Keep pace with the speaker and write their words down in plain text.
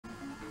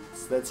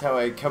That's how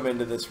I come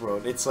into this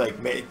world. It's like,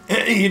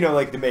 you know,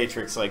 like the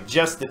Matrix. Like,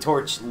 just the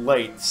torch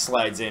light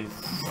slides in,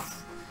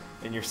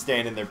 and you're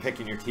standing there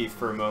picking your teeth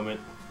for a moment.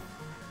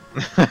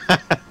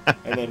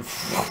 And then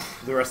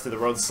the rest of the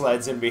world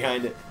slides in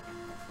behind it.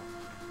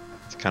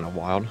 It's kind of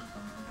wild.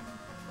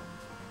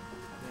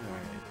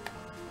 Alright.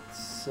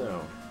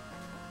 So.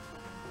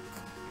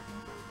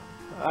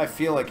 I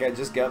feel like I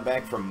just got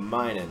back from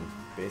mining,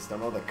 based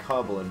on all the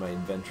cobble in my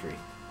inventory.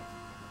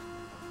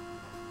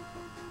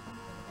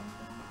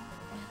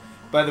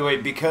 By the way,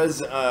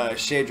 because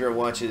Shadra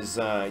watches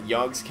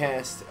Yogg's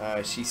cast,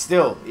 she's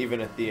still, even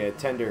at the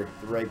tender,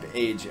 ripe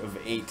age of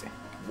 8,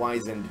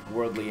 wizened,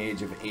 worldly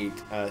age of 8,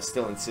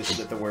 still insists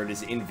that the word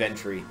is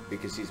inventory,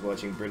 because she's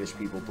watching British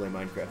people play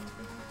Minecraft.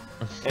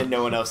 And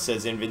no one else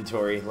says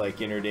inventory,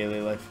 like, in her daily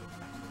life.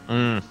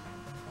 Mm.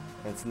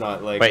 It's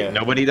not like... Wait,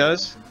 nobody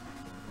does?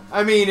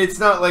 I mean, it's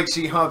not like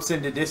she hops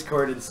into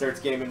Discord and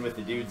starts gaming with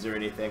the dudes or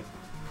anything.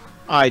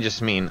 I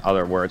just mean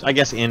other words. I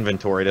guess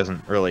inventory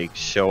doesn't really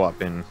show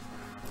up in...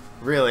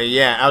 Really,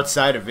 yeah,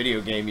 outside of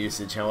video game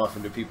usage, how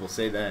often do people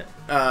say that?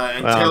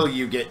 Until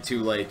you get to,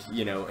 like,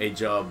 you know, a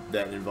job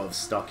that involves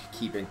stock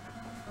keeping.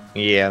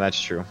 Yeah, that's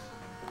true.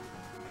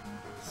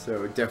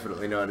 So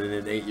definitely not in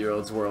an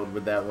 8-year-old's world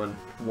would that one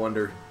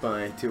wander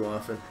by too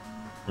often.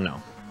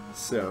 No.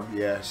 So,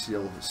 yeah,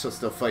 she'll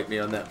still fight me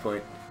on that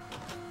point.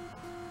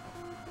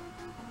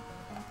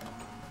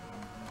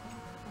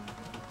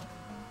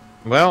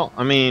 Well,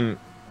 I mean,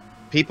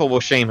 people will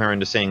shame her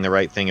into saying the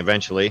right thing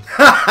eventually.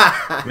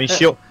 I mean,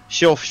 she'll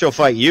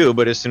fight you,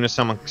 but as soon as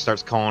someone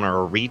starts calling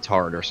her a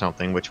retard or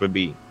something, which would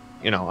be,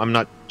 you know, I'm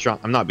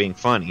not being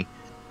funny.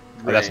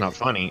 Right. That's not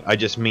funny. I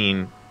just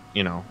mean,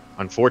 you know,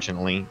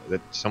 unfortunately,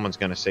 that someone's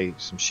gonna say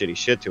some shitty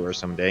shit to her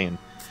someday, and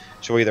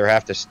she'll either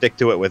have to stick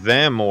to it with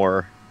them,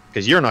 or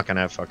because you're not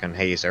gonna fucking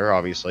haze her,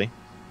 obviously.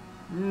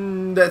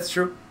 That's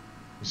true.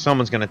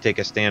 Someone's gonna take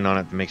a stand on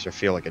it that makes her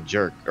feel like a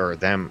jerk, or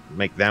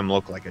make them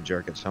look like a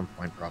jerk at some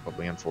point,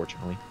 probably,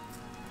 unfortunately.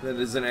 That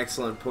is an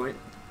excellent point.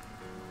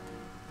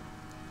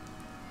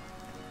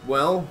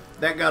 Well,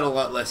 that got a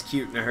lot less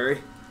cute in a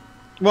hurry.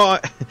 Well,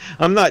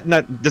 I'm not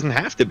doesn't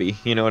have to be,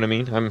 you know what I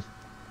mean? I'm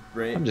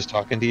just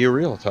talking to you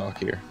real talk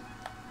here.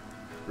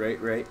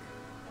 Right.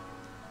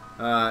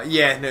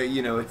 Yeah, no,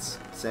 you know, it's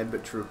sad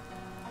but true.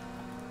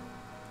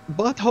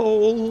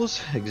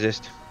 Buttholes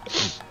exist.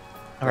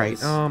 All right,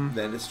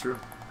 that is true.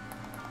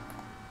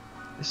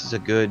 This is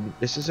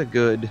a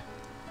good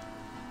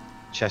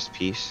chest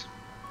piece.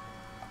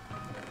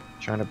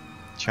 Trying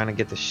to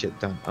get this shit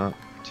done up.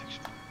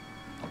 Protection.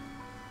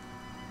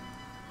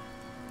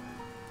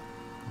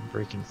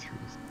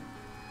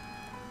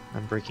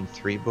 Unbreaking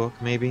 3 book,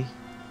 maybe.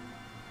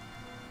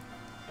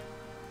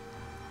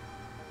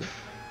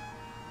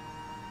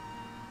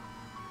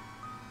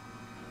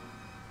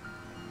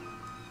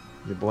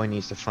 Your boy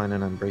needs to find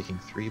an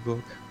Unbreaking 3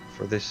 book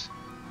for this.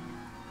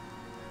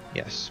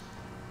 Yes.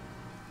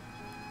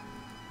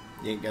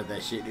 You ain't got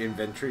that shit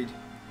inventoried?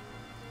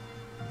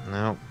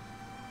 No.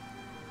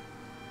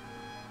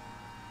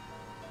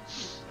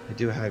 I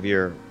do have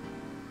your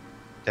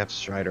Depth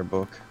Strider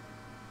book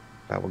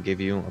that will give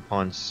you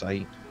upon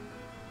sight.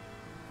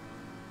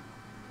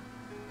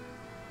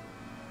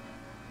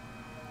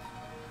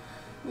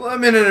 Well,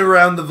 I'm in and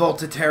around the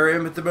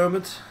Voltitarium at the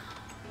moment.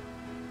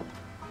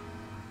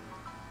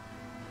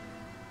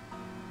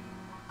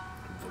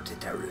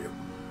 Voltitarium.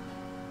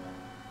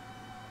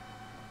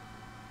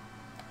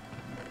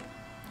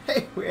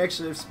 Hey, we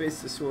actually have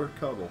space to store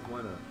cobble.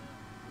 Why not?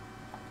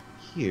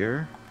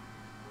 Here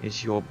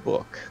is your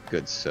book,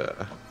 good sir.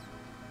 My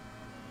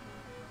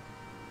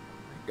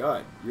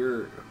God,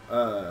 you're,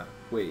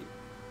 wait.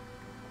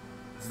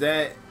 Is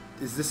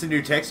this a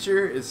new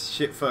texture? Is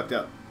shit fucked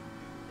up?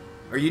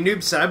 Are you Noob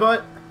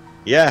Saibot?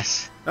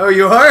 Yes. Oh,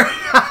 you are?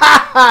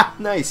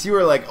 Nice, you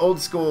were like old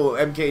school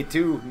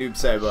MK2 Noob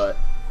Saibot.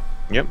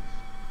 Yep.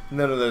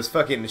 None of those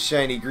fucking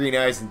shiny green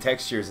eyes and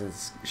textures and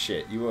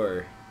shit. You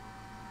are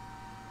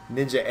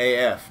Ninja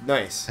AF.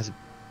 Nice. As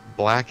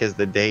black as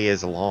the day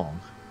is long.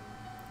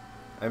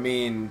 I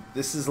mean,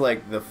 this is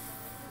like the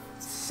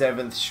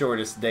 7th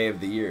shortest day of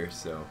the year,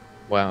 so...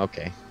 Well,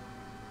 okay.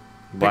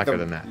 Blacker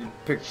than that.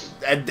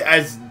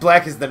 As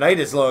black as the night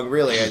is long,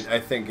 really,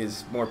 I think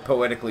is more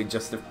poetically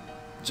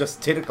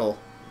justitical.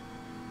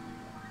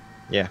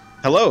 Yeah.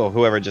 Hello,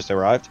 whoever just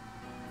arrived.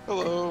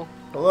 Hello.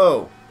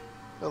 Hello.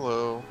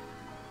 Hello.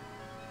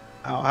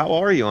 How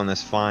are you on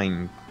this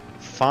fine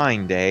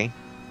day?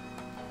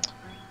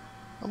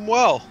 I'm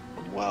well.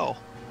 I'm well.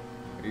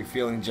 Are you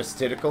feeling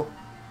justitical?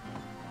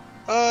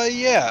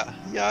 Yeah.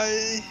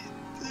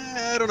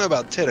 I don't know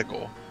about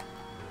titical.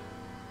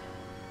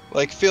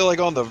 Like, feel like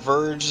on the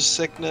verge of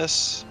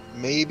sickness,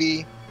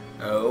 maybe.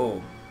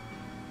 Oh.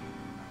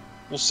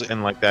 We'll see.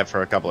 Been like that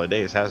for a couple of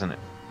days, hasn't it?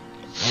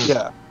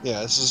 Yeah,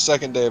 this is the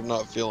second day of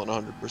not feeling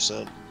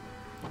 100%.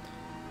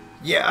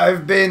 Yeah,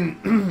 I've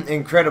been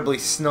incredibly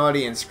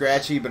snotty and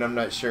scratchy, but I'm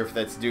not sure if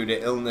that's due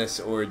to illness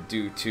or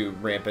due to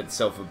rampant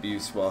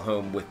self-abuse while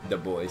home with the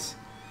boys.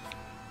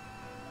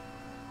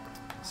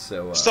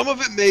 So, some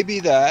of it may be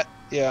that,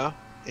 yeah.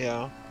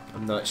 Yeah.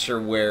 I'm not sure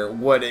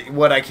what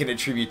I can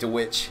attribute to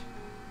which,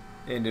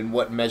 and in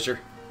what measure.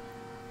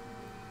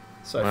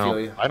 So I feel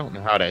you. I don't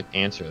know how to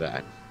answer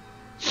that.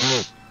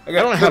 I I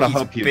don't know how to cookies,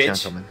 help you, bitch.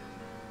 gentlemen.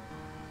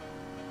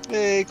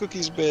 Hey,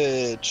 cookies,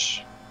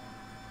 bitch.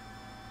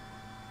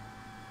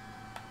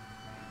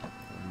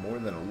 More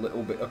than a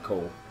little bit of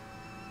coal.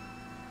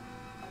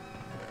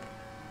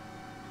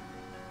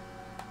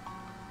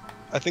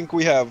 I think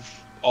we have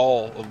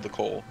all of the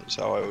coal, is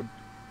how I would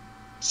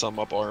sum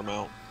up our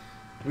amount.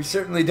 We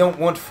certainly don't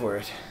want for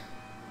it.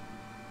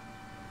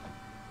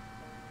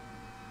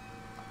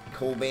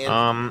 Coal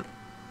band.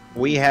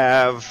 We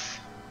have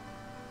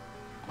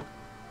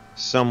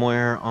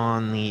somewhere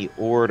on the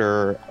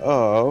order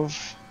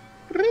of.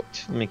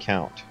 Let me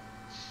count.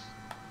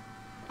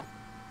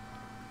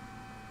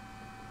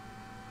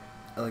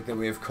 I like that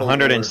we have coal.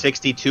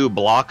 162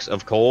 blocks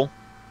of coal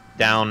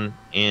down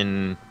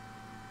in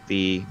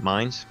the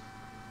mines.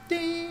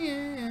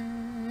 Damn.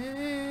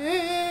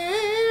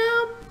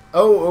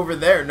 Oh, over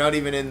there, not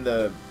even in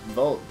the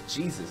vault.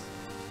 Jesus.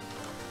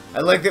 I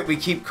like that we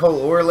keep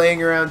coal ore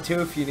laying around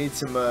too if you need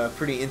some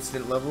pretty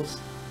instant levels.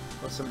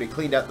 Well, somebody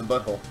cleaned out the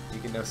butthole. You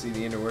can now see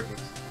the inner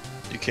workings.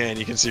 You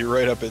can see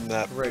right up in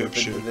that Right poop up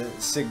into chute. the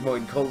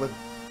sigmoid colon.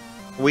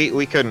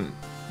 We couldn't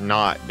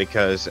not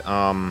because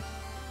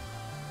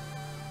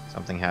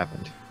something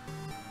happened.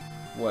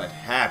 What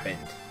happened?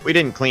 We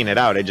didn't clean it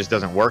out. It just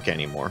doesn't work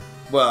anymore.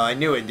 Well, I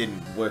knew it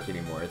didn't work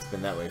anymore. It's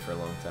been that way for a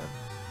long time.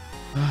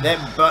 That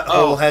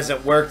butthole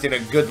hasn't worked in a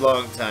good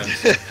long time.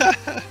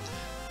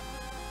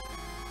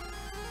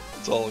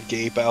 It's all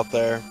gape out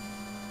there.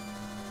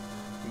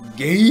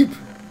 Gabe?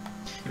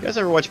 You guys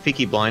ever watch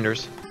Peaky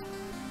Blinders?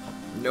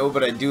 No,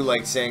 but I do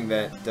like saying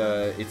that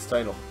its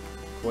title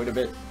quite a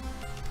bit.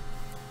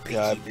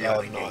 Yeah, I Peaky have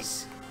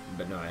Blinders.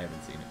 But no, I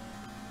haven't seen it.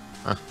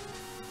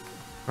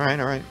 All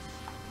right.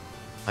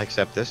 I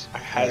accept this. I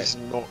has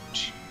not.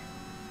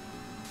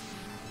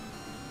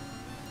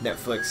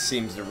 Netflix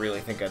seems to really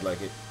think I'd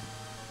like it.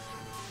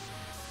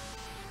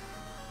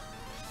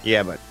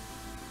 Yeah, but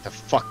the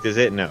fuck does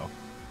it know?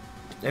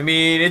 I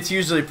mean, it's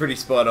usually pretty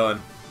spot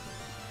on.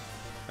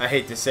 I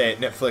hate to say it,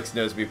 Netflix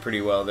knows me pretty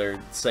well. Their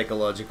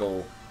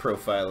psychological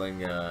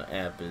profiling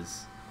app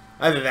is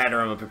either that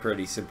or I'm a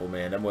pretty simple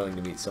man. I'm willing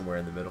to meet somewhere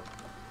in the middle.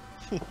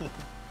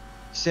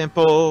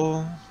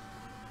 Simple.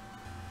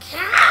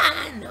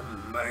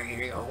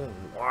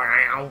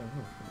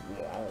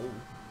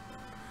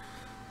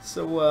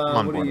 So, I'm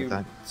on what do board you with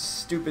that.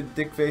 stupid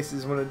dick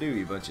faces want to do,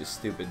 you bunch of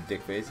stupid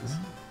dick faces?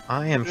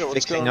 I am Yeah, what's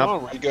fixing going up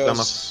on? Were you some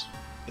guys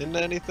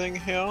into anything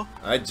here?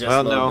 I just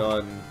Well, logged no.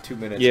 on 2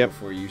 minutes Yep.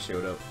 before you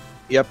showed up.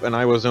 Yep, and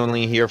I was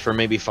only here for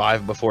maybe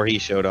 5 before he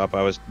showed up.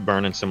 I was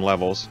burning some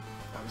levels.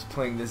 I was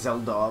playing the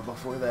Zelda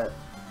before that.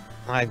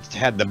 I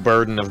had the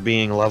burden of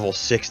being level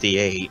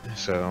 68,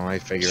 so I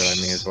figured I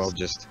may as well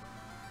just...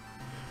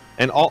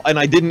 And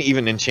I didn't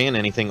even enchant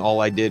anything.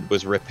 All I did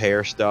was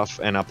repair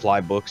stuff and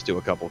apply books to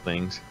a couple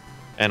things.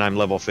 And I'm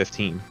level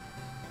 15.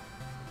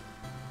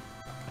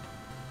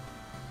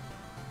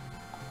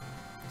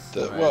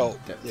 Well,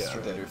 Depth yeah,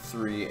 Strider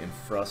 3 and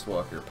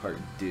Frostwalker Part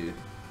 2.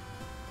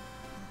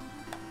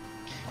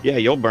 Yeah,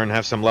 you'll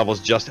have some levels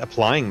just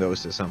applying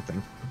those to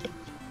something.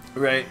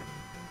 Right.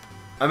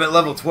 I'm at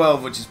level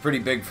 12, which is pretty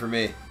big for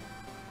me.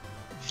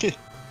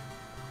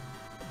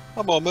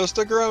 I'm almost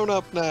a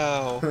grown-up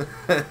now.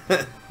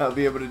 I'll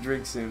be able to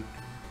drink soon.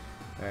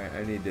 Alright,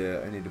 I need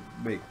to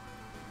make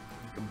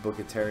a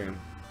bookatarium.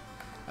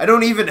 I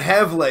don't even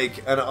have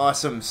like an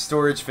awesome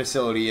storage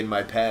facility in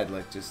my pad,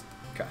 like just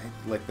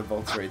like the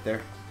vault's right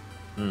there.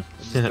 I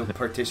just don't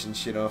partition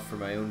shit off for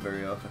my own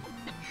very often.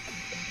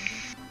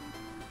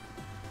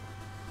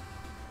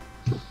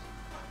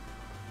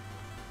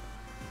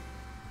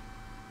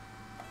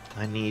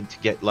 I need to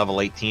get level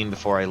 18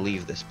 before I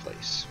leave this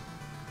place.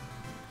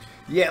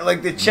 Yeah,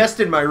 like the chest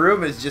in my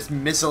room is just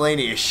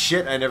miscellaneous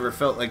shit I never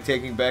felt like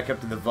taking back up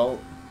to the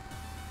vault.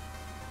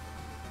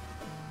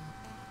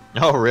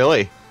 Oh,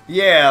 really?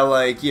 Yeah,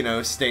 like, you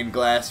know, stained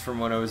glass from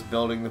when I was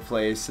building the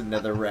place,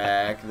 another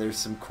rack, there's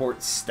some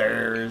quartz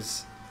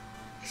stairs,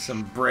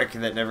 some brick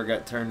that never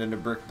got turned into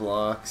brick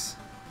blocks,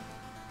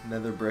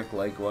 another brick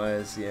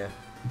likewise, yeah.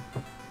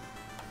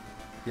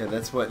 Yeah,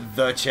 that's what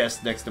the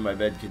chest next to my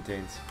bed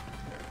contains.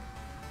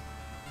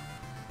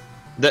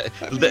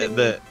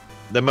 The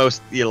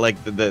most, you know,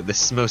 like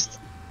the most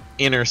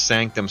inner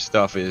sanctum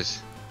stuff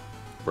is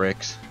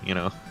bricks, you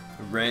know.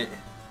 Right.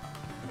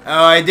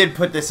 Oh, I did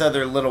put this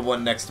other little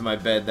one next to my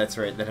bed, that's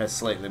right, that has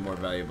slightly more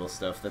valuable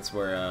stuff. That's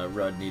where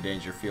Rodney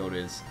Dangerfield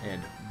is,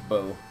 and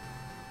Bo.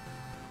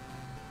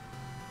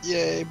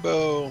 Yay,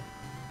 Bo.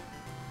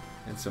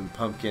 And some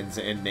pumpkins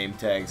and name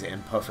tags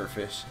and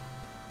pufferfish.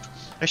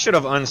 I should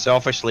have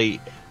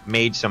unselfishly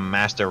made some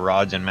master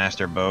rods and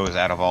master bows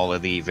out of all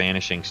of the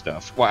vanishing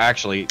stuff. Well,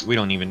 actually, we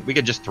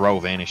could just throw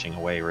vanishing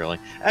away, really.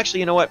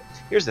 Actually, you know what?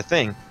 Here's the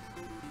thing.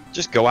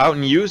 Just go out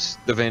and use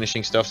the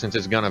vanishing stuff since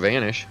it's gonna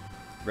vanish.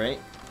 Right?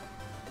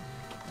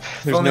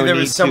 There's If only no there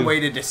need was some to- way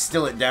to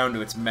distill it down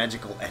to its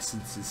magical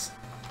essences.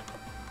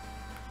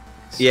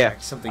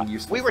 extract something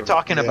useful. We were from it.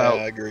 talking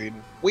about. agreed.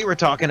 We were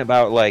talking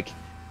about like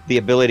the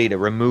ability to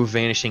remove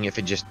vanishing if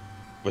it just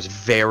was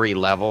very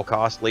level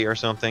costly or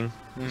something.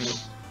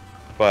 Mhm.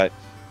 But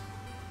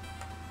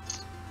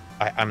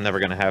I'm never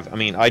gonna have. I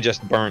mean, I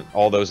just burnt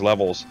all those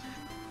levels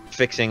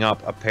fixing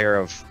up a pair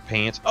of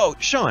pants. Oh,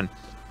 Sean,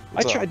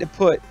 What's I up? tried to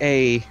put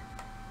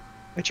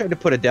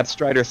a Depth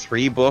Strider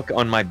 3 book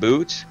on my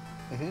boots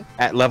Mhm.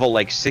 at level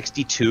like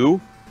 62,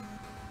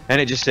 and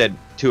it just said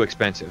too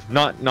expensive.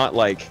 Not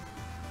like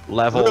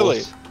levels.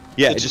 Really?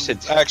 Yeah, It it just said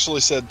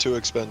actually said too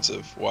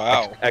expensive.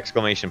 Wow.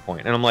 exclamation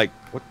point. And I'm like,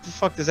 what the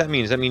fuck does that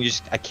mean? Does that mean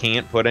I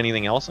can't put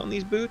anything else on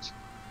these boots?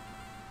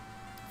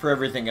 For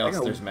everything else,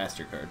 got- there's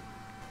Mastercard.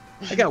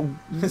 I got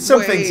Some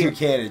way- things you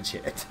can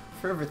enchant.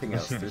 For everything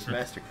else, there's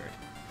Mastercard.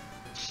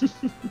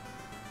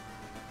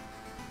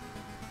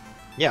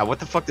 Yeah, what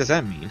the fuck does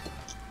that mean?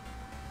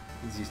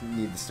 You just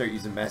need to start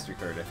using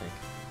Mastercard, I think.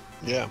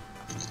 Yeah.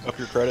 Up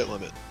your credit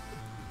limit.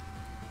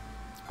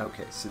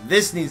 Okay, so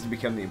this needs to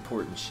become the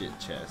important shit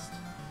chest.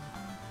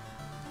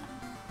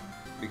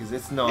 Because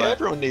it's not... Yeah,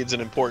 everyone needs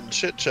an important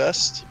shit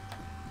chest.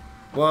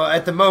 Well,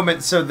 at the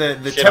moment, so the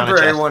Shit on a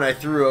temporary chest. one I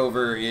threw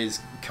over is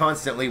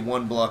constantly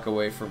 1 block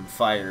away from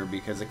fire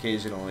because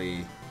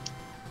occasionally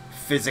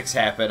physics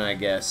happen, I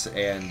guess,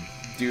 and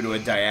due to a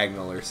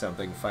diagonal or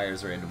something,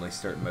 fires randomly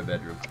start in my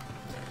bedroom.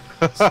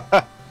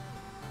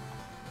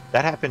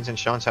 That happens in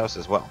Sean's house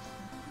as well.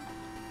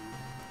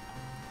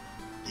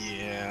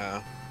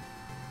 Yeah.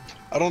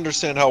 I don't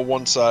understand how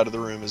one side of the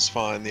room is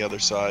fine, the other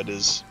side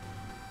is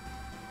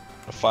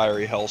a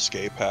fiery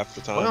hellscape half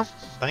the time. Well,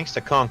 thanks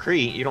to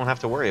concrete, you don't have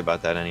to worry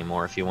about that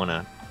anymore if you want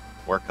to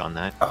work on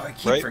that. Oh, I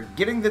keep Right.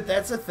 forgetting that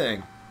that's a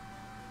thing.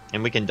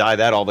 And we can dye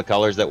that all the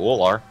colors that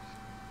wool are.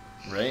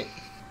 Right?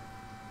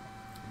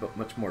 But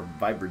much more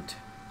vibrant.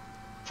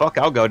 Fuck,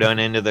 I'll go down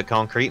into the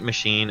concrete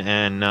machine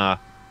and,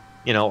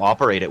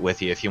 operate it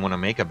with you if you want to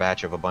make a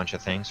batch of a bunch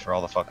of things for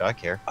all the fuck I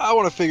care. I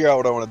want to figure out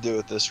what I want to do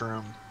with this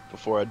room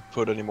before I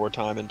put any more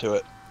time into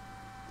it.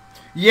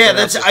 Yeah, And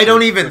that's just I a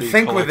don't even pretty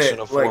think with collection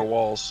it. Of 4 Like,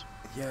 walls.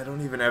 yeah, I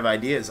don't even have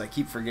ideas. I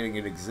keep forgetting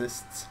it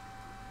exists.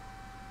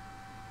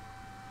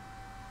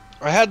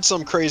 I had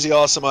some crazy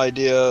awesome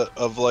idea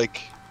of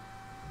like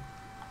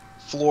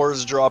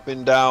floors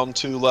dropping down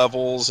 2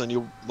 levels and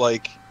you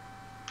like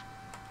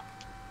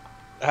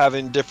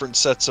having different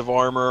sets of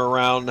armor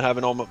around,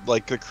 having almost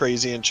like the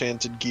crazy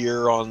enchanted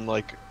gear on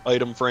like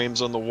item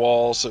frames on the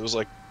wall, so it was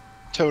like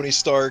Tony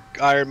Stark,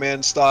 Iron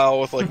Man style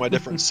with like my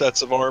different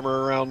sets of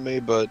armor around me.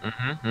 But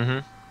Mm-hmm, mm-hmm.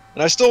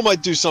 and I still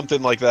might do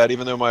something like that,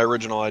 even though my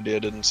original idea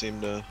didn't seem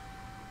to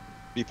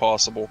be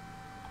possible.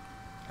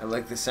 I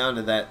like the sound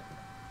of that.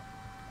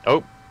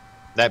 Oh,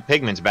 that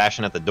pigment's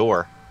bashing at the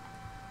door.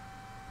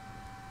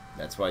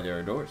 That's why there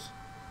are doors.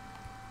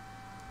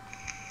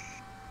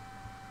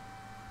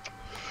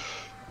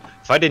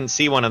 If I didn't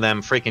see one of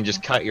them freaking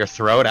just cut your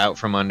throat out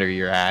from under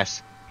your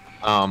ass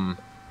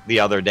the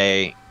other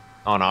day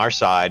on our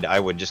side, I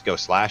would just go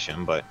slash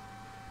him, but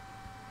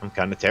I'm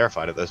kind of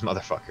terrified of those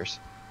motherfuckers.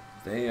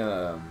 They,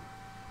 yeah,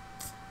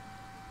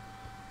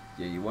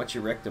 you watch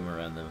your rectum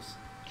around those.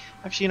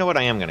 Actually, you know what?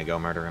 I am going to go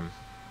murder him.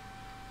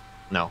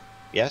 No.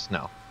 Yes?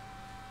 No.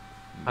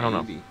 I don't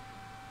know. Maybe.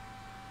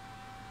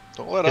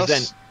 Don't let 'Cause us.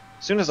 then,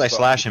 as soon as I Stop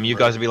slash him, you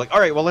guys murder. will be like,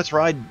 alright, well, let's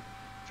ride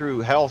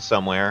through hell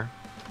somewhere.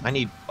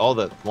 All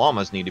the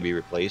llamas need to be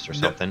replaced or No.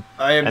 something.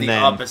 I am And the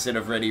then- opposite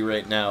of ready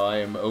right now. I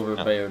am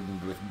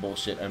overburdened with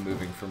bullshit. I'm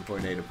moving from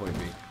point A to point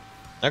B.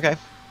 Okay.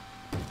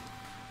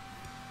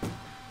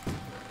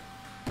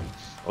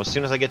 Well, as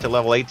soon as I get to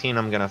level 18,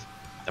 I'm going to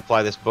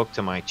apply this book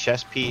to my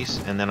chest piece,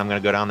 and then I'm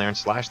going to go down there and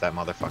slash that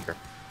motherfucker.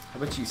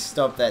 How about you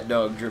stop that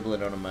dog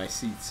dribbling onto my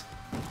seats?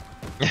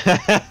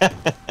 I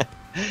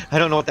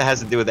don't know what that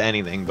has to do with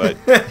anything, but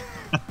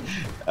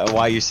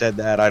why you said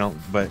that, I don't,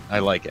 but I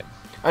like it.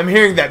 I'm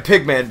hearing that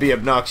pigman be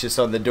obnoxious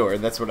on the door,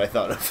 and that's what I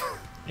thought of.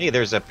 Hey,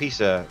 there's a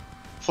piece of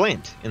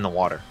flint in the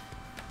water.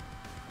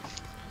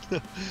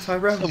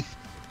 Tyrone,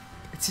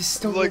 it's a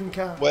stolen like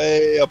car.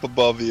 way up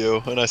above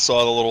you, and I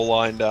saw the little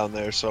line down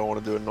there, so I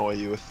wanted to annoy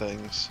you with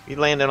things. He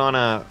landed on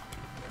a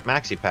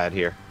maxi pad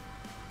here.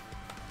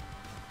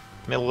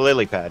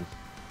 Lily pad.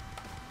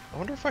 I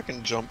wonder if I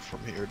can jump from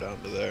here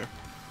down to there.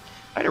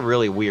 I had a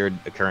really weird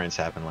occurrence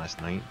happen last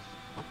night.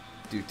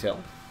 Do tell.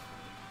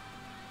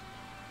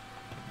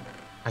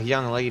 A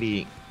young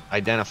lady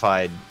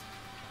identified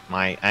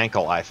my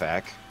ankle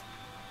IFAK,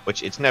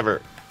 which it's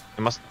never,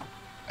 it must,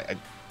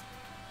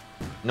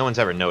 no one's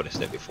ever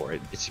noticed it before.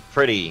 It's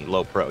pretty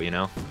low pro, you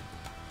know?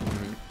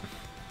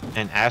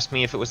 And asked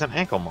me if it was an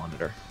ankle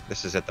monitor.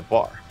 This is at the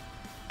bar.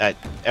 At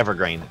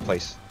Evergreen, the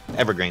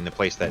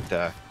place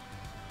that,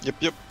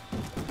 Yep.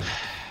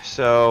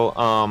 so,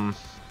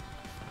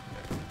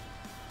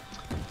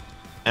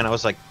 and I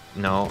was like,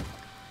 no,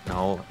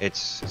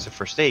 it's a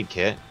first aid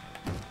kit.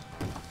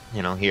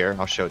 You know, here,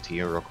 I'll show it to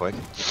you real quick.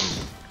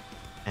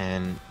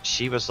 And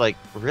she was like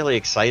really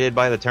excited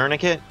by the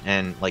tourniquet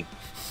and like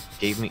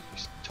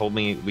told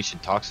me we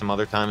should talk some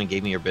other time and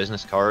gave me her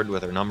business card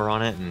with her number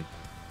on it. And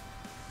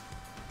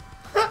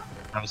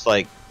I was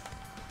like,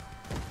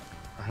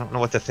 I don't know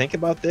what to think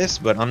about this,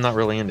 but I'm not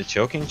really into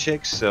choking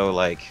chicks, so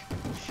like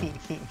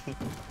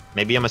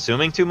maybe I'm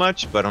assuming too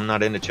much, but I'm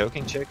not into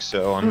choking chicks,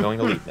 so I'm going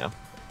to leave now.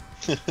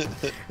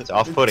 It's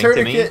off-putting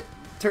to me.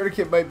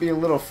 Tourniquet might be a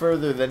little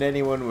further than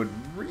anyone would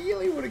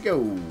really want to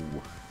go.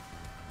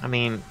 I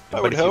mean, I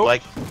but would if you hope.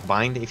 like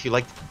if you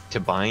like to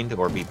bind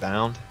or be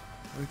bound,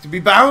 To be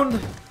bound?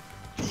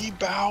 Be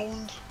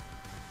bound.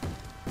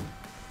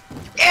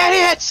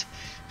 idiots!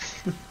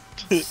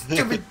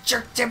 Stupid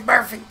jerk Tim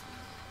Murphy.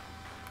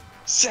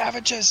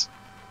 Savages.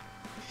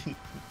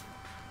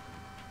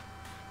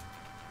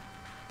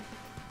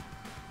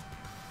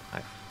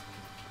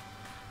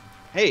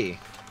 Hey,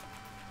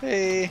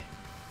 Hey.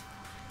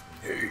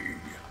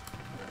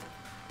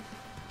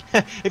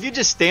 if you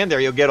just stand there,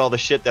 you'll get all the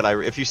shit that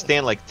if you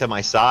stand like to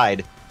my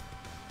side.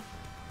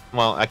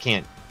 Well, I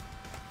can't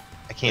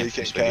You fish can't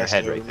with your cast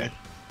head over right me. there.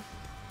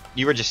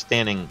 You were just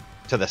standing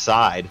to the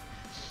side,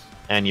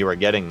 and you were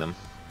getting them.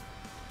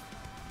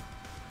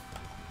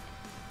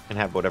 And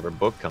have whatever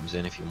book comes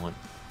in if you want.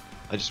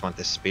 I just want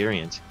the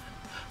experience.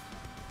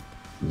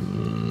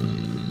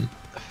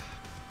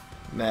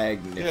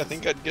 Magnificent. Yeah, I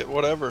think I'd get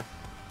whatever.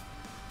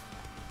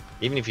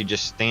 Even if you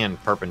just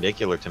stand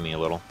perpendicular to me a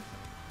little.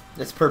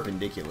 That's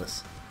perpendicular.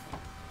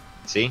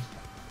 See?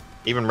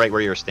 Even right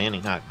where you're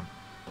standing. I don't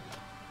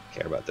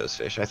care about those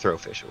fish. I throw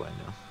fish away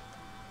now.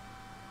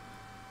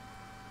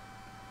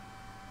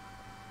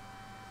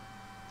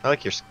 I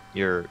like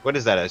your what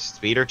is that, a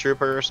speeder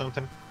trooper or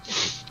something?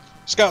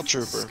 Scout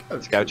Trooper.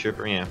 Scout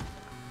trooper, yeah.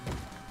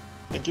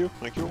 Thank you.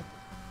 Thank you.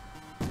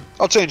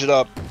 I'll change it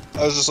up.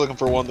 I was just looking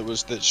for one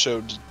that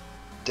showed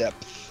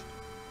depth.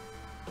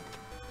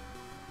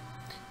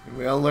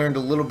 We all learned a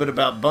little bit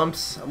about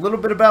bumps, a little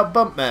bit about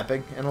bump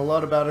mapping, and a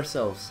lot about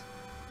ourselves.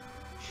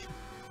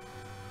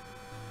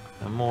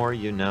 The more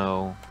you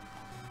know.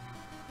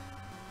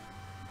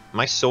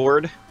 My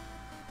sword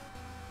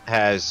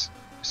has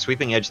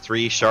Sweeping Edge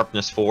 3,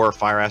 Sharpness 4,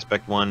 Fire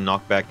Aspect 1,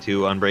 Knockback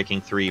 2,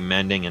 Unbreaking 3,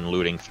 Mending, and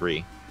Looting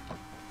 3.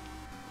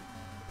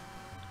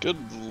 Good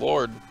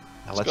lord.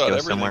 Now It's let's got go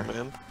everything, somewhere.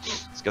 man.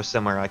 Let's go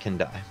somewhere I can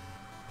die.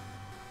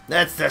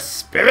 That's the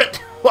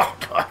spirit! What?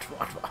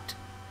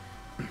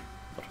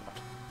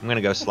 I'm gonna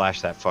go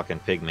slash that fucking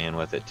pig man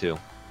with it too.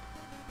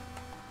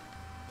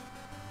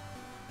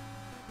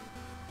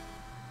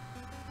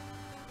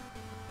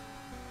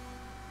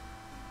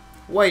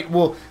 White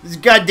wool. There's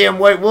goddamn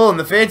white wool in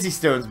the Fancy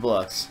Stones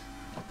blocks.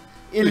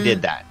 Who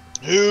did that?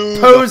 Who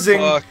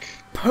Posing. the fuck?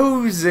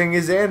 Posing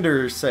as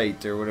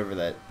Andersite, or whatever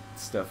that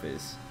stuff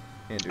is.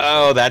 Andersite.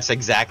 Oh, that's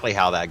exactly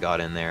how that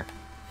got in there.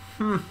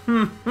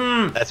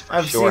 That's for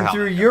I've sure seen how.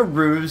 through your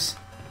grooves.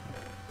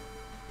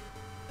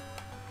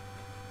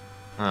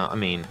 I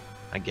mean,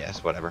 I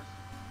guess whatever.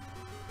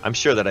 I'm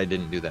sure that I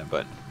didn't do that,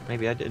 but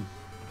maybe I did.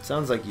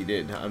 Sounds like you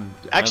did.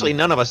 Actually,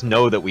 none of us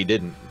know that we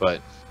didn't,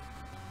 but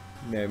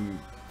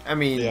I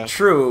mean, Yeah.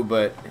 true,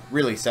 but it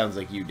really sounds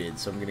like you did,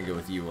 so I'm gonna go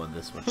with you on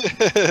this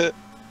one.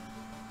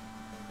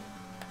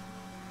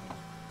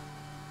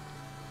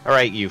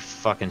 alright, you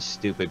fucking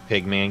stupid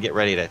pig man, get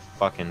ready to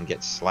fucking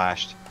get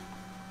slashed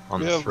on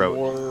We the have throat.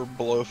 more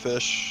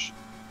blowfish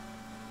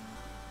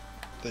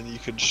than you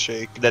could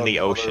shake. Than the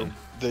another- ocean.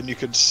 Than you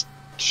could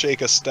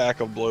shake a stack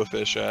of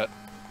blowfish at.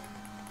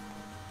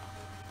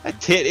 That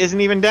tit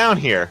isn't even down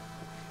here.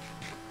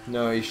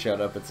 No, he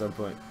shut up at some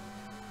point.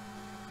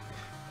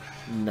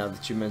 Now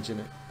that you mention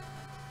it.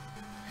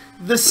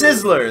 The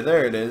Sizzler!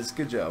 There it is.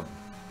 Good job.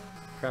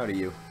 Proud of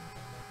you.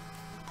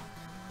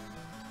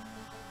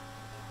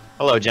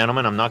 Hello,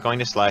 gentlemen, I'm not going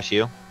to slash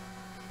you.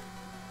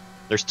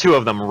 There's two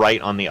of them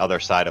right on the other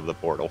side of the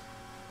portal.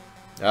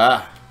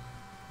 Ah.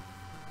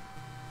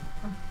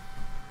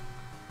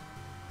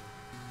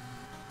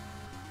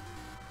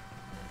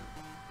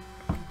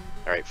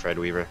 Alright, Fred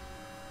Weaver.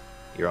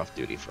 You're off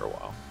duty for a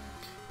while.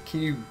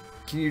 Can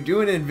you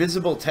do an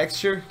invisible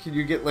texture? Can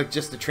you get like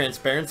just a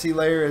transparency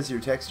layer as your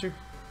texture?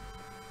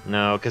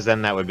 No, because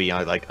then that would be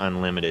like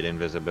unlimited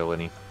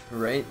invisibility.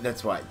 Right?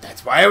 That's why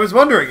I was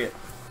wondering it.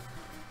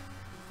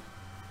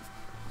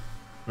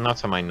 Not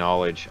to my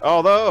knowledge.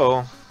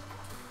 Although,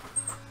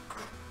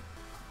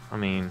 I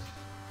mean,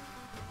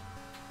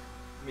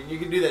 You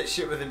can do that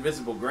shit with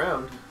invisible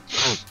ground.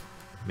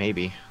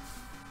 maybe.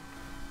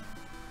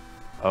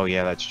 Oh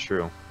yeah, that's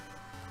true.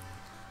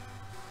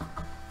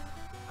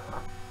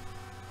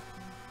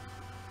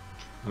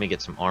 Let me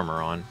get some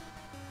armor on.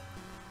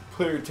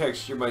 Clear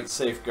texture might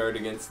safeguard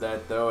against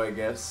that, though, I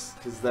guess.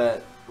 Because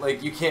that,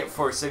 like, you can't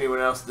force anyone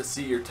else to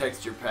see your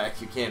texture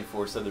pack. You can't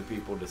force other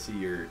people to see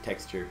your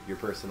texture, your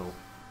personal.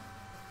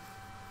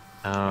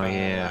 Oh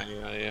yeah.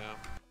 Yeah.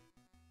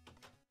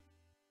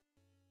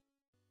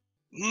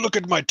 Look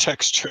at my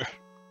texture.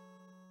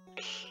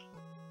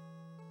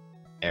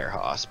 Air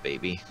Hoss,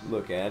 baby.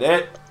 Look at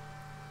it.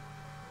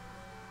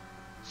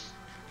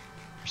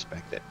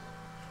 Respect it.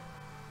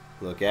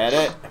 Look at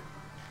it.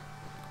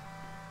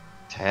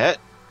 Tet?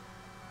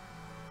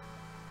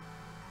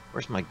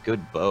 Where's my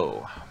good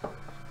bow?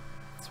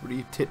 That's what are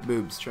you tit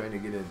boobs trying to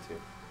get into?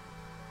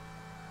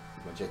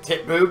 A bunch of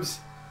tit boobs?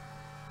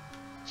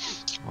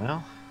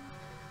 Well,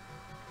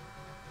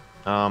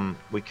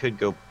 We could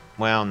go.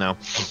 Well, no.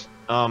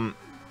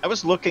 I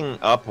was looking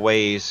up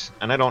ways,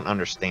 and I don't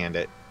understand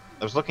it.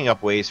 I was looking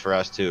up ways for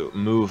us to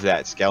move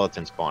that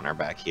skeleton spawner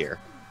back here.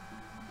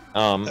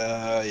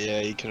 Yeah,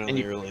 you can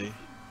only really.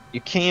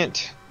 You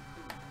can't.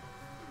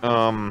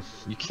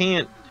 You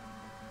can't.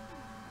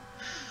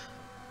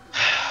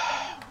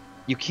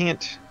 You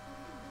can't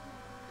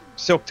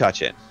silk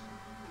touch it,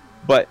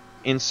 but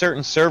in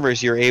certain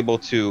servers you're able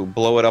to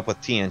blow it up with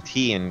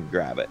TNT and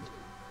grab it.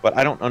 But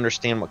I don't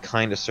understand what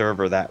kind of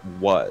server that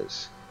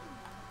was.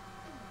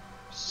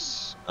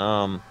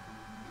 Oh.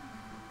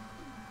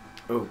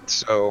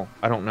 So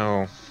I don't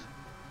know.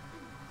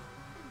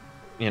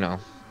 You know.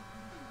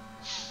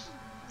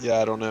 Yeah,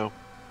 I don't know.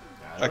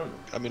 I don't know.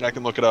 I mean, I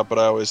can look it up, but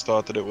I always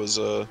thought that it was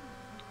a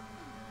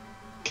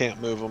can't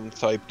move them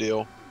type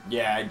deal.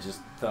 Yeah, I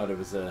just thought it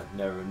was a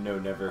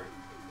never.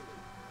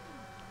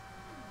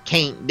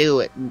 Can't do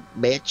it,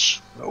 bitch.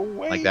 No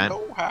way, Like that?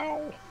 no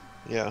how.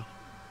 Yeah.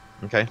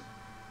 Okay.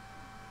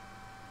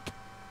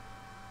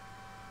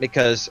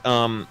 Because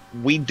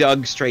we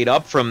dug straight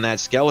up from that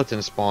skeleton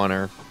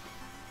spawner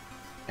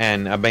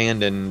and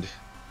abandoned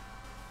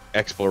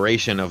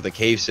exploration of the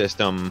cave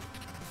system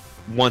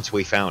once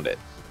we found it.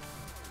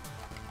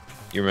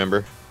 You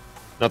remember?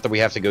 Not that we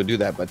have to go do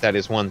that, but that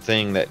is one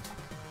thing that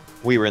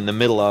we were in the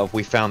middle of.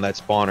 We found that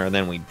spawner and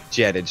then we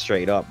jetted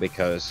straight up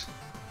because...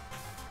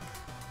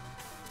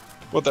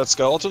 What, that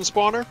skeleton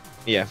spawner?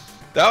 Yeah.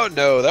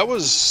 That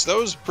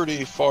was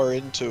pretty far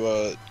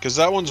into because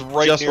that one's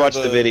right Just near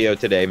watched the video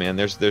today, man.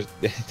 There's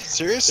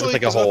Seriously? like a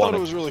Because I hole thought on it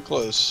it. was really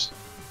close.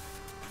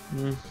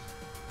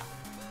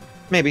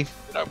 Maybe.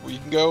 We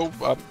can go.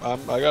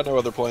 I got no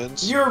other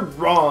plans. You're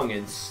wrong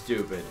and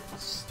stupid.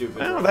 Stupid.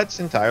 Well, wrong. that's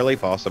entirely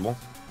possible.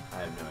 I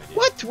have no idea.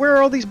 What? Where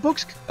are all these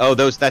books? Oh,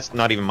 that's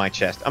not even my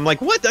chest. I'm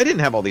like, what? I didn't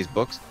have all these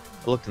books.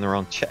 I looked in the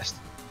wrong chest.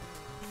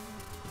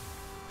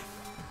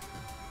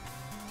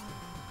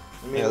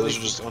 I mean, Yeah, at those least-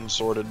 are just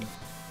unsorted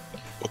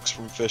books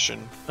from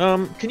fishing.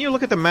 Can you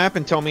look at the map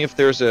and tell me if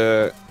there's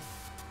a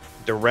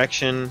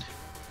direction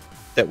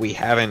that we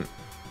haven't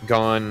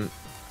gone,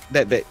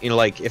 that you know,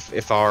 like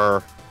if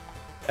our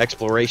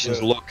explorations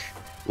Yeah. look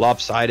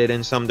lopsided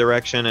in some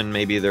direction, and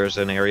maybe there's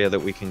an area that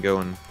we can go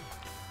and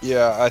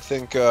Yeah, I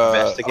think I'll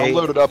Investigate.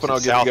 load it up and I'll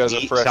Is give it you guys a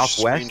southeast- fresh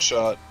southwest?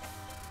 screenshot.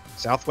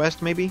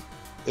 southwest maybe.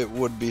 It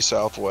would be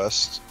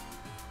southwest.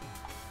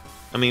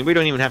 I mean, we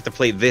don't even have to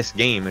play this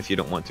game if you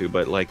don't want to,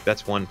 but like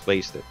that's one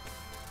place that.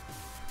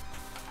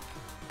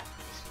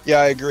 Yeah,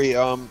 I agree.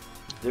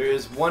 There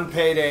is one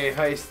payday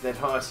heist that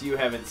Haas you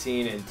haven't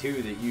seen, and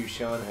two that you,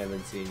 Sean,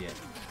 haven't seen yet.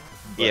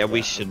 But, Yeah, we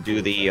I'm should cool do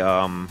with the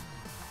that.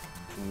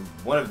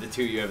 One of the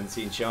two you haven't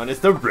seen, Sean, is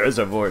the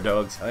Reservoir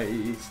Dogs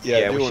heist. Yeah, I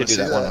yeah, do we wanna should do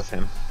see that one with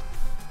him.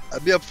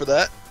 I'd be up for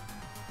that.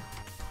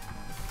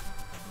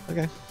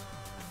 Okay.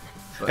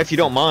 But- If you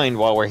don't mind,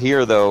 while we're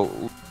here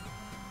though,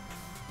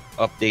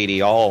 update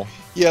y'all.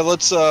 Yeah,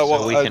 let's.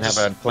 Well, we I can have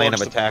just a plan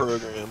of launched the attack.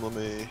 Program. Let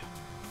me.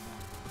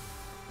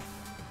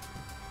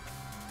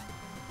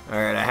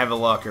 Alright, I have a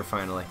locker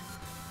finally.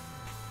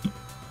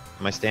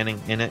 Am I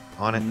standing in it?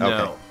 On it? No.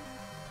 Okay.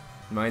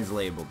 Mine's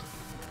labeled.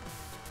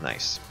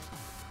 Nice.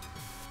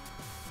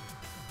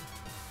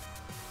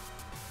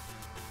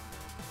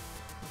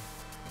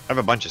 I have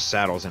a bunch of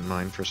saddles in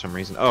mine for some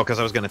reason. Oh, because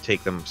I was going to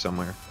take them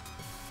somewhere.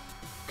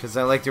 Because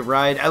I like to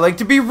ride. I like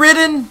to be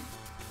ridden!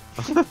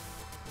 Oh,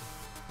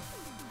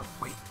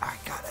 wait, I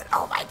got it.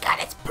 Oh my god,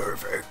 it's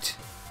perfect.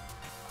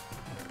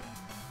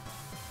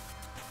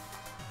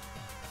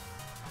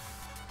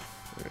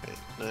 Alright,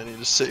 I need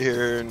to sit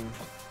here and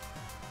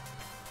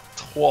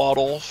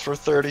twaddle for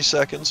 30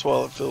 seconds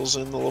while it fills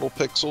in the little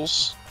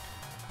pixels.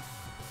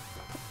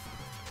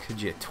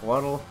 Could you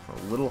twaddle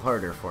a little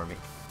harder for me?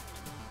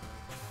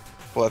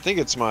 Well, I think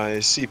it's my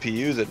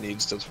CPU that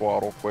needs to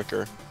twaddle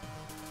quicker.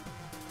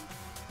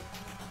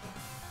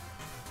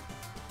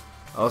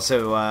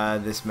 Also,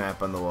 this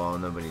map on the wall,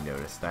 nobody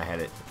noticed. I had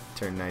it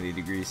turned 90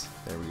 degrees.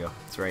 There we go.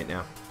 It's right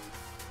now.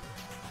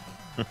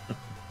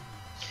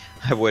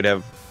 I would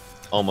have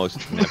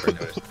almost never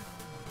noticed.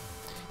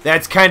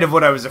 That's kind of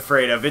what I was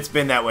afraid of. It's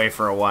been that way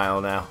for a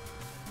while now.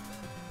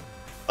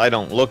 I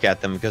don't look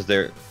at them because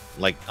they're,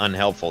 like,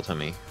 unhelpful to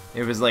me.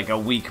 It was like a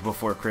week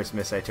before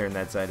Christmas I turned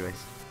that sideways.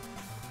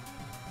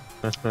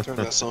 Turn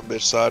that son of a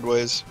bitch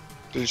sideways.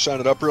 Did you shine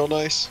it up real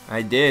nice?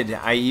 I did.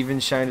 I even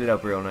shined it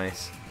up real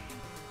nice.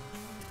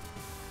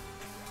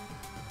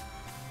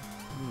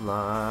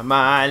 La,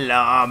 my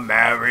la,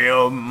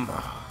 Mariam.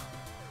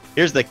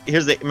 Here's the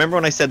remember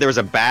when I said there was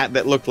a bat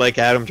that looked like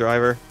Adam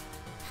Driver?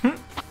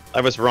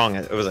 I was wrong.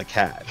 It was a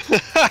cat.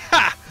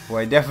 Well,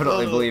 I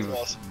definitely Oh, believe that's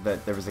awesome.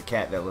 that there was a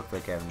cat that looked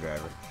like Adam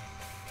Driver.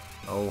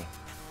 Oh.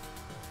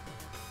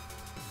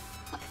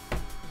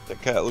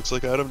 That cat looks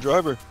like Adam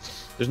Driver.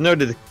 There's no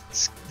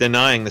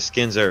denying the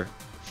skins are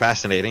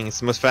fascinating. It's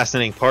the most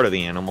fascinating part of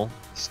the animal.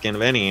 The skin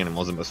of any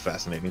animal is the most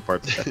fascinating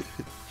part.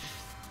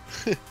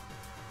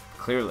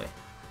 Clearly.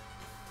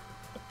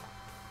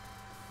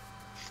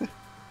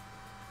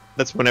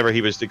 That's whenever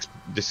he was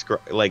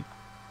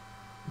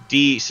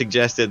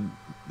suggested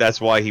that's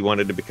why he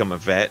wanted to become a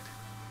vet.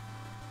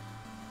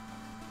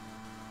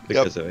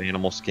 Because of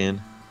animal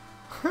skin.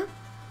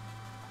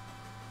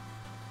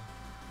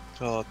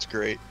 Oh, that's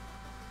great.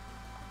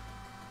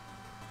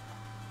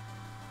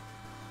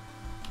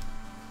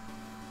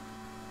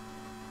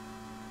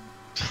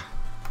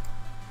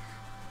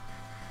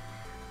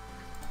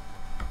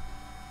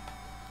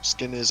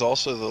 Skin is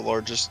also the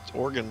largest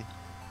organ.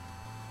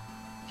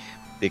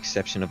 The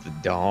exception of the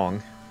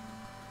dong.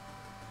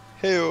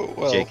 Hey,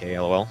 well, JK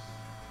LOL.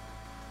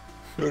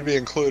 it would be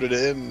included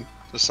in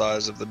the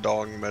size of the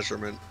dong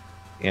measurement.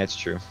 Yeah, it's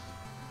true.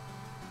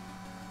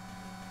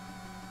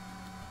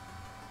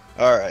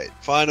 Alright,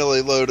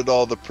 finally loaded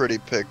all the pretty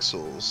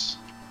pixels.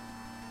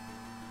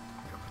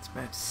 What's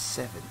map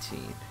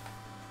 17?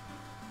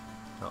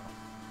 Oh.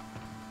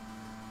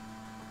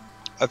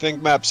 I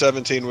think map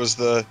 17 was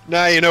the...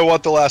 Nah, you know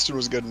what? The last one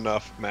was good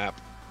enough map.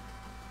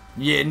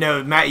 Yeah,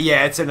 no,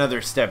 yeah, it's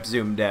another step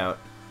zoomed out.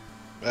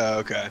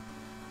 Okay.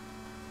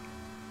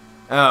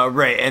 Oh,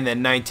 right, and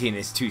then 19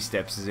 is 2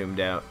 steps zoomed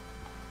out.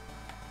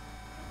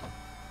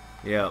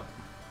 Yep.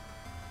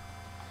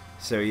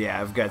 So yeah,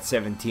 I've got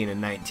 17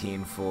 and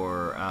 19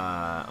 for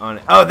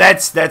on. Oh,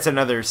 that's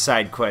another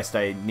side quest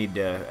I need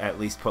to at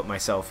least put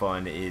myself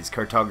on, is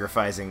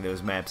cartographizing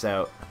those maps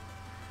out,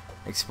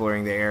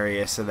 exploring the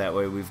area, so that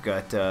way we've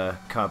got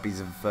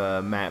copies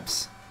of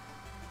maps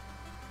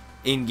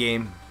in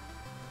game.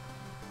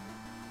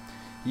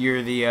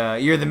 You're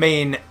the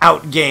main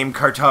out game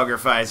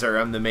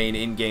cartographizer. I'm the main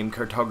in game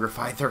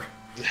cartographizer.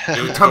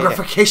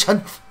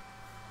 Cartographication.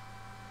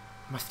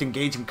 Must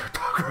engage in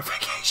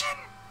cartographication.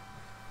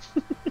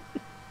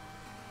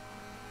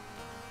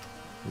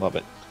 Love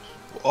it.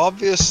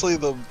 Obviously,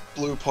 the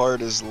blue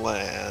part is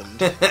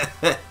land.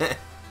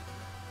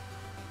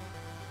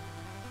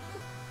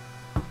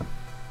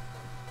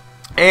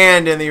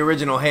 And in the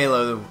original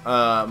Halo,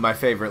 my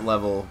favorite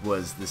level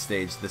was the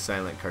stage, The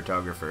Silent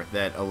Cartographer.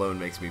 That alone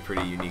makes me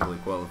pretty uniquely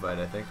qualified,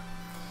 I think.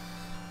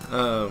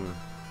 Alright,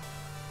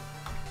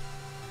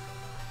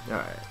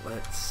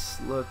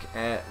 let's look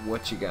at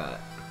what you got.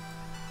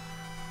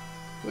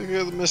 Look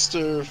at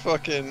Mr.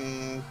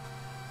 fucking...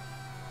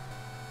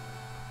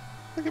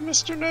 Look at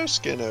Mr. No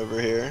Skin over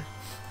here.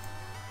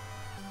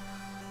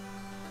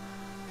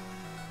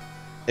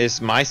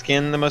 Is my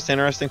skin the most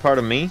interesting part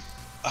of me?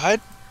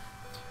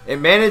 It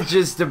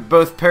manages to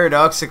both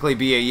paradoxically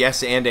be a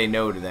yes and a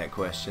no to that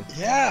question.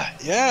 Yeah,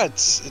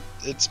 it's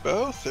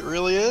both. It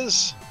really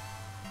is.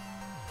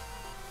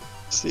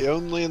 It's the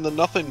only and the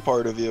nothing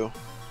part of you.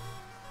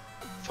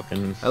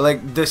 Fucking. I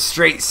like the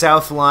straight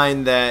south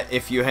line that,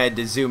 if you had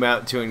to zoom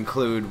out to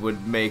include,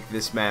 would make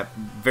this map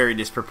very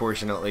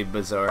disproportionately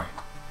bizarre.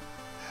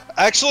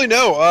 Actually,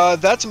 no.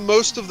 That's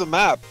most of the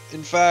map.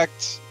 In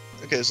fact,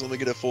 okay, so let me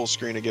get a full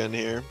screen again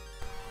here.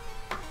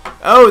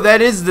 Oh,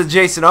 that is the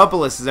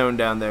Jasonopolis zone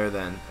down there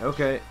then.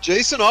 Okay.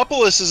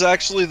 Jasonopolis is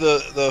actually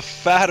the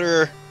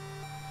fatter,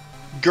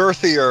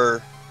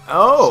 girthier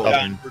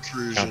Oh.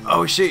 protrusion.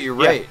 Oh shit, you're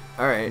right.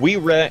 All right. We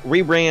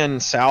ran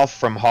south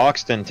from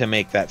Hoxton to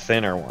make that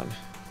thinner one.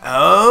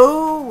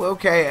 Oh,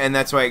 okay, and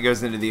that's why it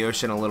goes into the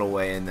ocean a little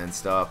way and then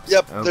stops.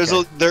 Yep,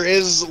 Okay. there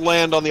is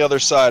land on the other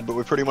side, but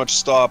we pretty much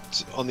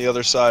stopped on the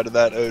other side of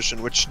that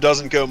ocean, which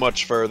doesn't go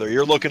much further.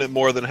 You're looking at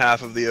more than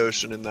half of the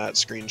ocean in that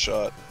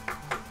screenshot.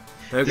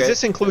 Okay. Does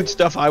this include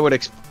stuff I would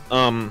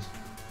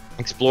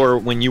explore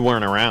when you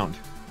weren't around?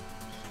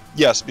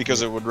 Yes,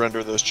 because it would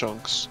render those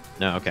chunks.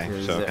 No, okay.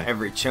 There's, So okay.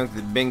 every chunk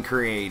that's been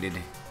created.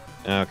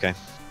 Okay.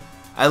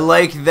 I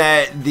like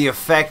that the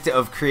effect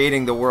of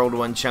creating the world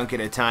one chunk at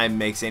a time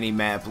makes any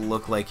map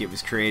look like it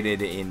was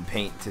created in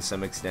paint to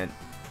some extent.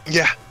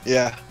 Yeah,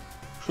 yeah.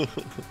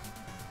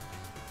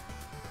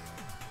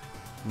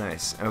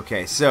 Nice.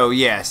 Okay, so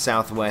yeah,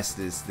 southwest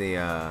is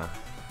the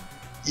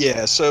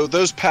Yeah, so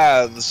those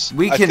paths...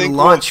 We I can think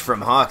launch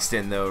from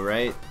Hoxton though,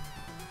 right?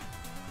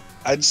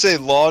 I'd say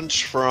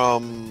launch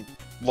from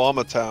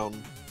Llama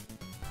Town.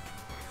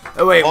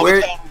 Oh wait, Llama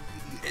where Town-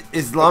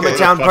 is Llama Okay,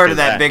 Town what the fuck part of is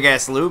that that? big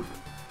ass loop?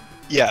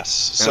 Yes,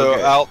 so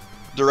Okay. out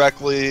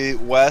directly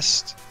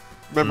west.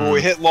 Remember,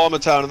 we hit Llama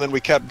Town and then we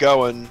kept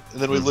going,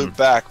 and then we looped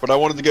back. But I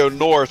wanted to go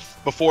north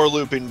before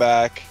looping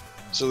back,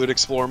 so we'd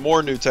explore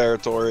more new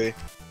territory.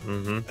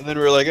 Mm-hmm. And then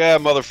we were like,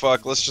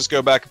 motherfuck, let's just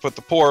go back and put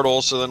the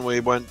portal. So then we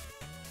went,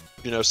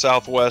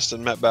 southwest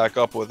and met back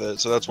up with it.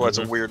 So that's why it's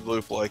a weird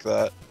loop like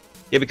that.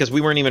 Yeah, because we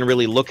weren't even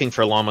really looking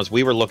for llamas.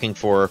 We were looking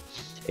for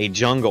a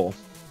jungle,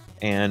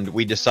 and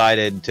we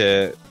decided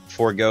to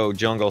forego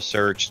jungle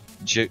search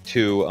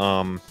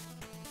to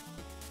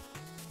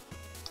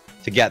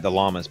get the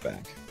llamas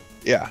back.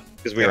 Yeah.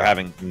 Because we were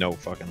having no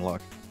fucking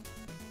luck.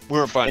 We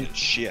weren't finding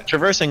shit.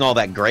 Traversing all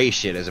that gray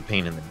shit is a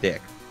pain in the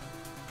dick.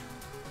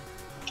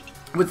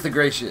 What's the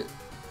gray shit?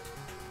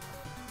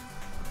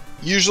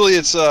 Usually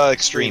it's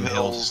extreme Extreme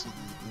hills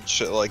and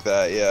shit like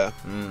that, yeah.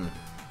 Mm.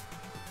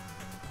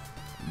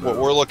 What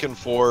we're looking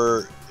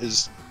for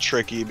is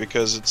tricky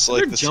because it's Are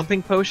like there this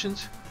jumping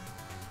potions?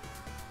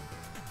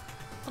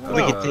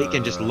 We could take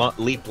and just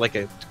leap like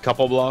a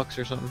couple blocks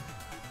or something.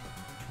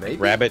 Maybe.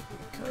 Rabbit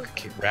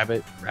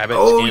rabbit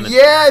Oh skin.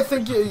 yeah, I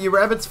think you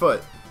rabbit's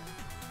foot.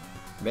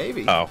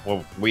 Maybe. Oh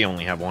well, we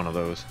only have one of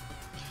those.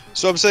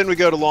 So I'm saying we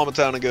go to Llama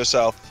Town and go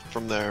south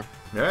from there.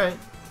 All right.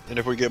 And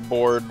if we get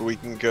bored, we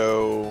can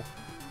go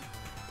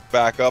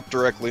back up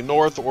directly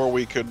north, or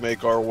we could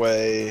make our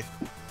way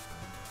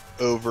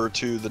over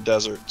to the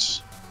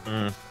deserts.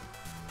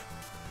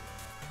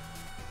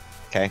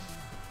 Okay.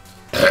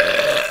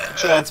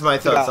 That's my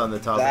thoughts on the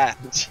topic. That.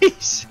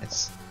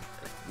 Jesus.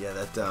 Yeah,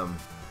 that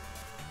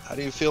How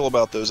do you feel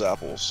about those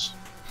apples?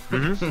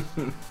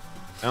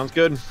 Sounds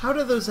good. How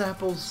do those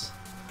apples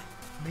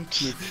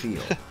make you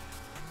feel?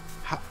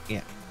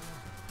 Yeah.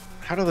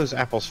 How do those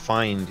apples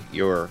find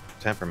your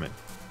temperament?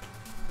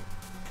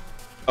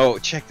 Oh,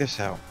 check this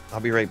out. I'll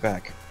be right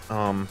back.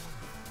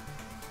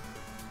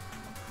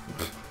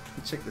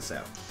 Check this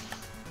out.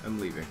 I'm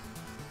leaving.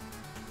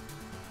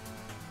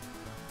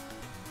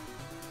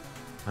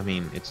 I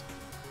mean, it's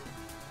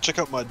Check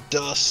out my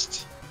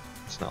dust,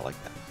 not like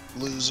that.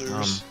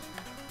 losers.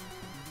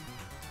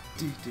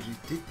 I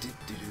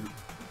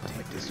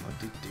like this one.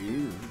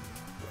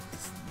 What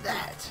is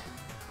that?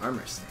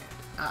 Armor stand.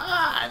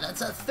 Ah,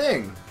 that's a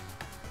thing.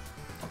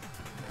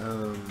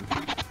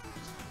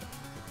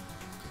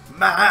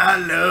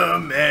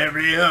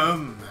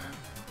 Malumarium.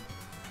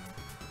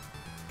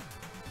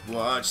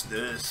 Watch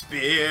the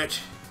spit.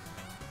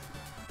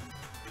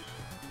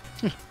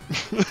 You're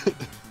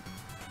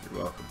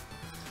welcome.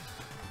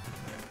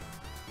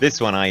 This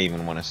one I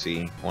even want to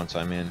see once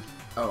I'm in.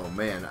 Oh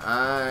man,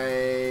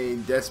 I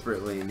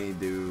desperately need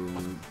to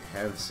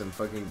have some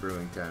fucking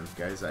brewing time.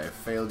 Guys, I have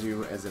failed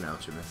you as an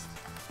alchemist.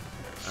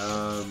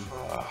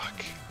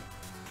 Fuck.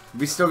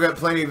 We still got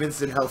plenty of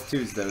instant health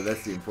twos though,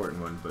 that's the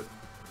important one, but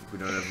we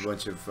don't have a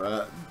bunch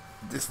of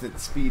distant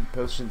speed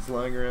potions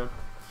lying around.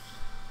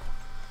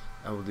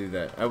 I will do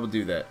that. I will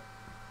do that.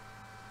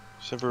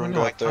 So everyone Oh,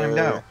 no, I got timed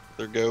their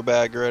out. go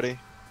bag ready?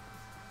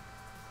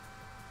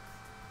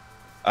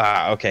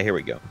 Okay, here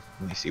we go.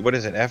 Let me see. What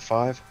is it?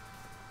 F5?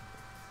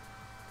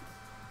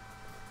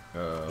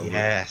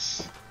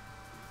 Yes.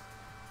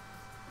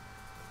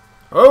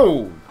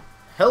 Oh!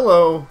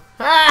 Hello!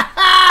 Ha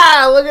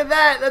ha! Look at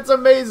that! That's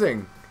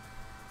amazing!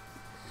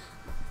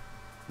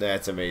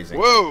 That's amazing.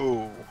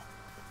 Whoa!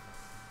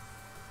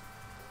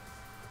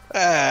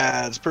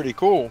 That's pretty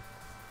cool.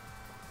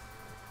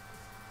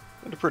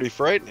 And pretty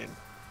frightening.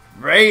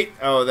 Right?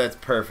 Oh, that's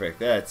perfect.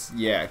 That's,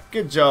 yeah.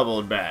 Good job,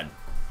 old man.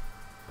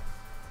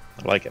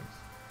 I like it.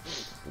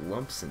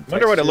 Lumps and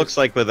Wonder what it textures, looks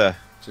like with a...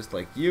 just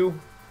like you.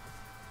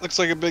 Looks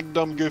like a big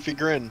dumb goofy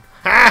grin.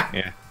 Ha!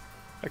 Yeah.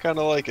 I kind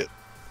of like it.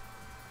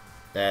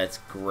 That's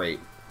great.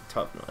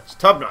 Top notch.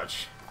 Top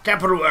notch.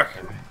 Capital work.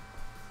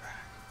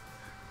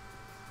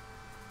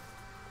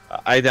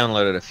 I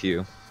downloaded a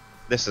few.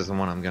 This is the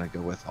one I'm going to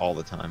go with all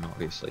the time,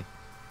 obviously.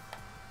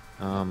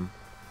 Oh,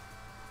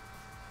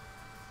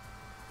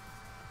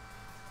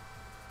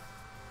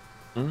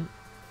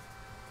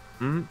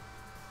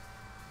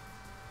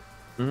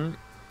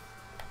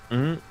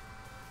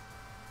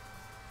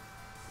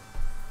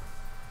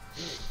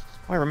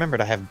 I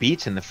remembered I have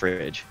beets in the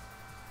fridge.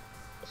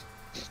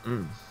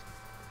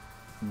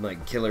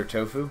 Like killer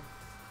tofu?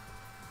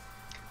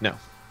 No.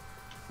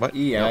 What?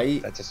 Yeah, No, I-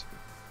 that's just...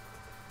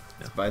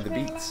 It's by the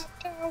beats.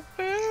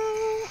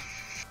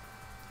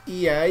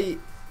 Yeah. I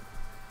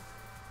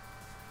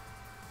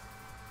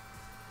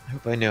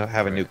hope I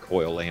have a new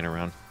coil laying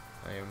around.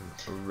 I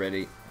am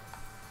ready.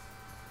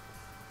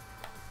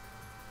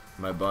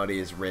 My body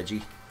is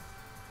Reggie.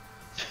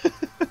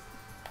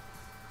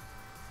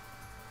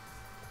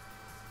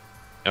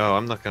 Oh,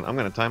 I'm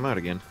gonna time out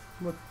again.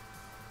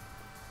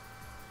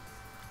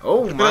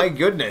 Oh my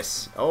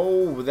goodness.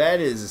 Oh, that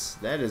is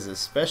a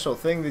special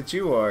thing that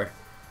you are.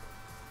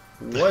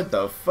 What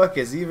the fuck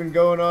is even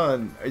going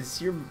on?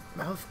 Is your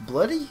mouth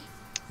bloody?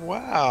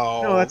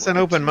 Wow. No, that's an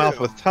look open at mouth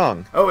you. with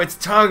tongue. Oh, it's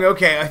tongue.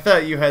 Okay, I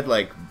thought you had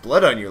like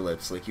blood on your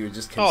lips, like you had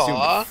just consumed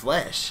Aw.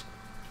 flesh.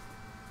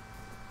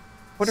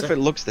 What if So- it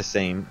looks the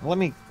same? Let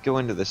me go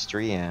into the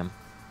stream,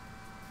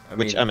 I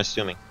which mean, I'm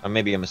assuming.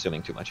 Maybe I'm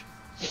assuming too much.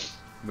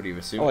 what do you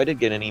assume? Oh, I did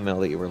get an email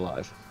that you were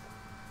live.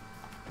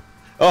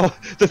 Oh,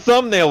 the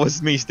thumbnail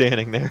was me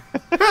standing there.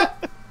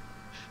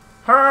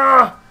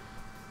 Ah!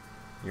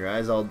 Your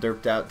eyes all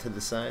derped out to the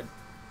side.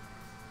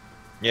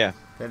 Yeah.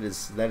 That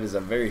is a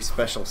very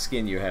special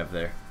skin you have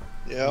there.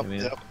 Yep,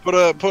 man. yep.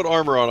 Put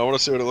armor on. I want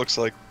to see what it looks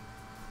like.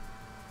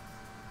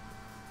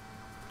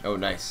 Oh,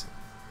 nice.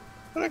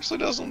 It actually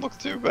doesn't look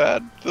too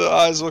bad. The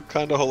eyes look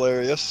kind of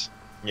hilarious.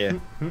 Yeah.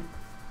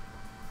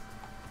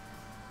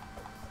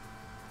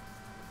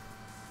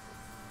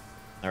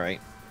 All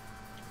right.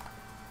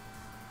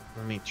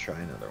 Let me try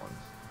another one.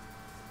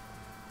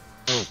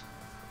 Oh.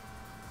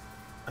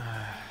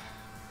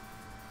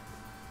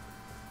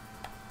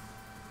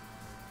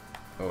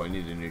 Oh, I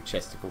need a new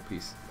chesticle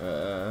piece.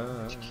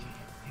 I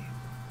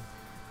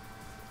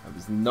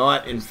was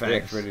not, in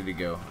fact, this? ready to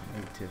go. I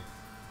need to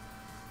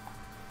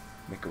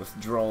make a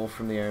withdrawal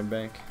from the Iron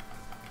Bank.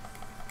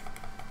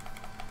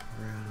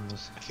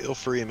 Feel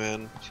free,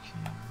 man.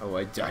 Oh,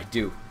 I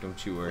do.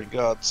 Don't you We worry.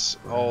 got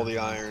all the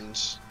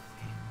irons.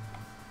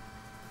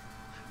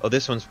 Oh,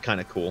 this one's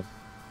kind of cool.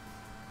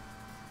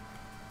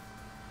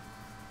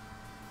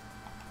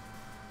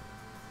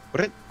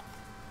 What it?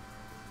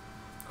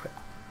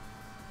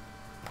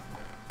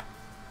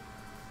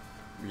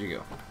 Where'd you go?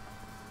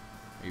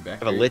 Are you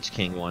back? I have a Lich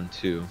King one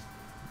too.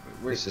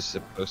 Where's This is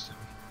supposed to.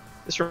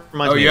 This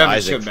reminds Oh, me you of haven't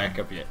Isaac. showed back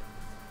up yet.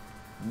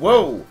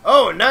 Whoa!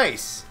 Oh,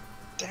 nice.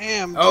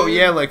 Damn. Oh dude.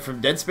 yeah, like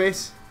from Dead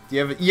Space. Do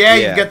you have it? Yeah,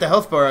 Yeah. you've got the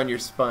health bar on your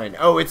spine.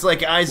 Oh, it's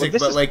like Isaac,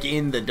 this but is- like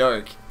in the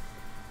dark.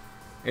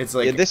 It's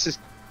like Yeah, this is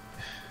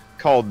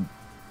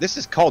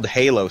called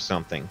Halo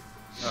something.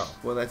 oh,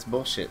 well, that's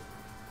bullshit.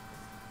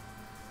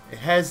 It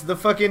has the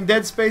fucking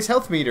Dead Space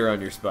health meter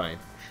on your spine.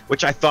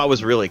 Which I thought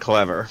was really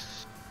clever.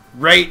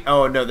 Right?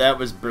 Oh no, that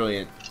was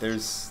brilliant.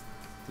 There's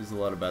a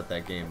lot about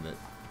that game that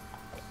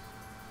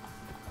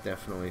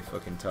definitely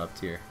fucking top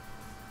tier.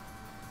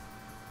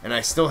 And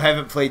I still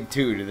haven't played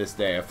 2 to this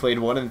day. I've played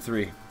 1 and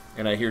 3,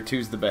 and I hear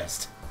 2's the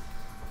best.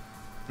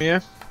 Yeah.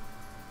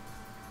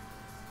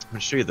 I'm gonna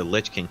show you the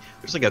Lich King.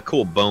 There's like a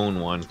cool bone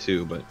one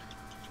too, but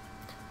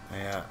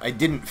I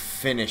didn't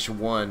finish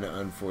 1,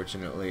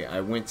 unfortunately.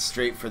 I went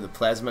straight for the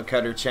Plasma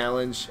Cutter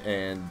challenge,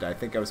 and I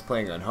think I was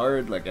playing on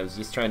hard. Like, I was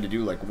just trying to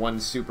do, like, one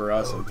super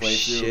awesome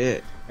playthrough.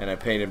 shit. And I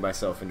painted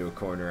myself into a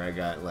corner. I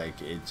got, like,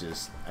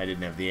 I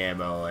didn't have the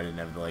ammo. I didn't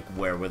have the, like,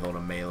 wherewithal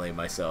to melee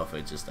myself.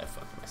 I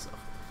fucked myself.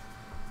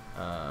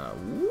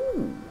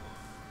 Woo.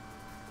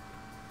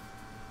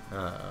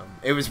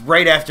 It was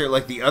right after,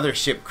 like, the other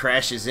ship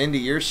crashes into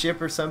your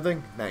ship or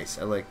something. Nice.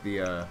 I like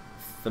the,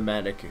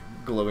 thematic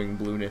glowing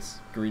blueness,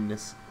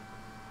 greenness.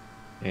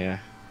 Yeah.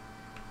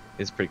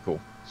 It's pretty cool.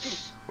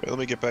 Wait, let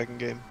me get back in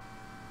game.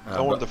 I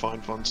But wanted to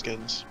find fun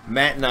skins.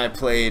 Matt and I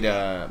played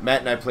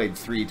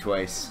 3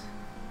 twice.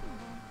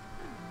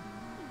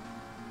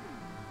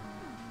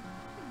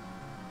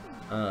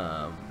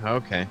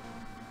 Okay.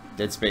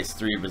 Dead Space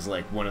 3 was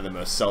like one of the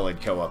most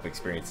solid co-op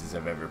experiences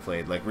I've ever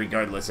played. Like,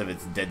 regardless of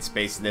its Dead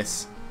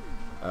Space-ness,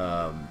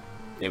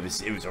 it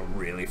was a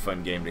really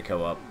fun game to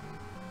co-op.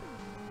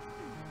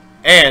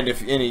 And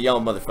if any of y'all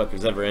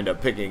motherfuckers ever end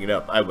up picking it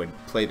up, I would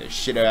play the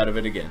shit out of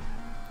it again.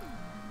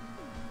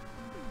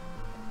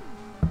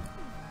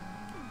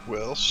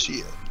 Well,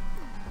 shit.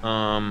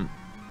 Might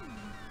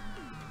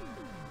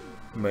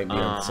be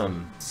on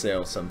some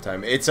sale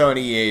sometime. It's on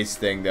EA's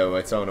thing, though.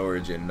 It's on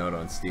Origin, not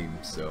on Steam,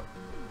 so...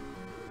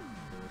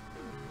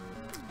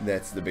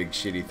 That's the big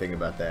shitty thing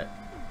about that.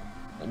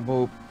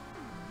 Boop.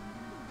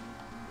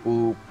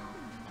 Boop.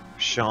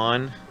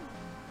 Sean.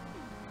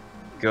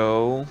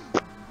 Go.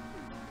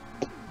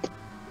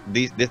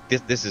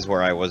 This is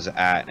where I was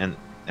at,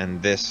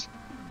 and this.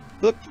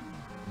 Look.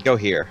 Go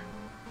here.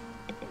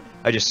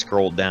 I just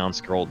scrolled down.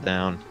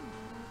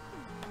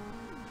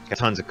 Got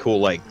tons of cool,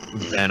 like,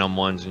 Venom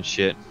ones and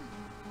shit.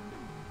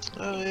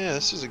 Oh yeah,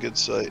 this is a good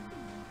site.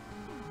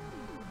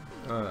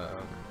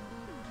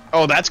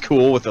 Oh, that's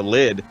cool with a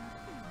lid.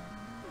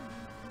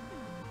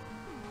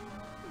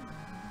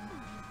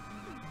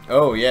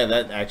 Oh, yeah,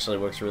 that actually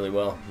works really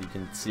well. You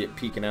can see it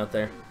peeking out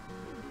there.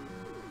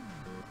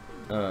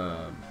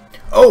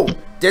 Oh,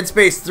 Dead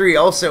Space 3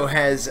 also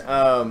has,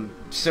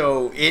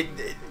 so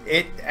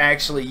it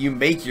actually, you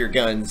make your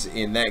guns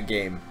in that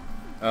game.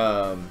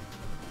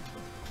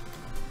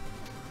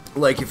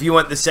 Like, if you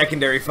want the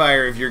secondary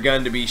fire of your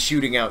gun to be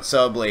shooting out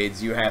saw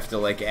blades, you have to,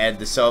 like, add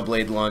the saw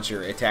blade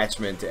launcher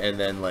attachment and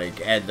then,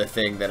 like, add the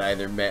thing that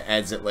either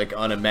adds it, like,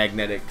 on a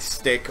magnetic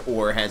stick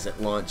or has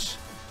it launch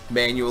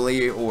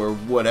manually or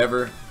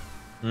whatever.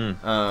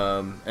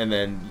 And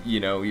then, you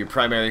know, your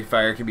primary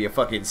fire can be a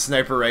fucking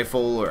sniper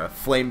rifle or a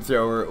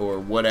flamethrower or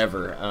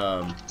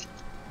whatever.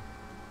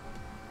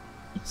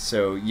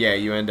 So, yeah,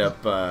 you end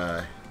up,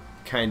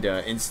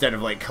 kinda, instead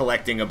of, like,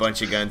 collecting a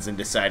bunch of guns and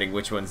deciding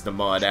which one's to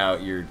mod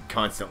out, you're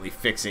constantly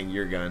fixing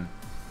your gun.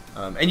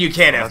 And you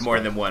can have more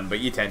than one, but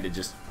you tend to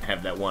just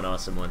have that one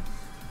awesome one.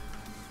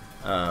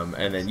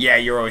 And then, yeah,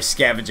 you're always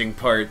scavenging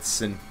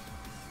parts and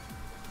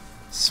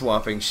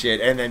swapping shit,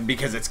 and then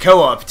because it's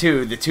co-op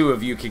too, the two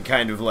of you can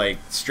kind of like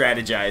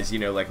strategize, you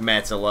know, like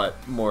Matt's a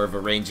lot more of a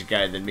ranged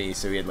guy than me,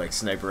 so he had like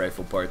sniper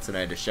rifle parts and I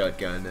had a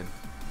shotgun and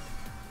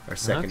our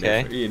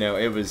secondary, Okay. you know,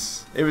 it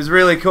was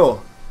really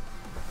cool.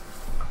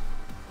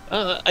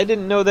 I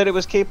didn't know that it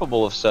was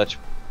capable of such.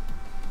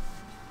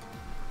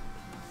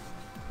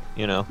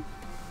 You know.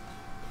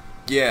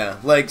 Yeah,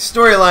 like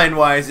storyline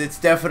wise, it's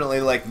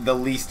definitely like the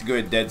least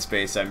good Dead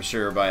Space, I'm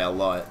sure, by a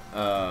lot.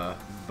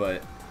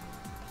 But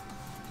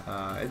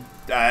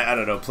I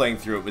don't know, playing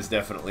through it was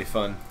definitely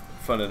fun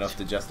enough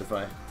to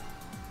justify.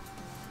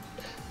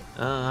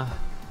 So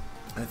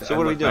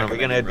what are we doing? Are we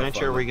gonna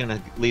adventure or are we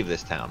gonna leave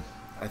this town?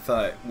 I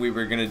thought we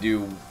were gonna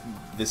do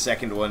the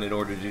second one in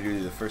order to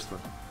do the first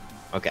one.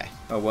 Okay.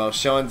 Oh well,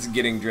 Sean's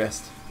getting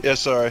dressed. Yeah,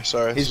 sorry.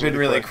 He's been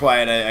really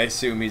quiet. I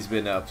assume he's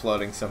been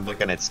plotting something.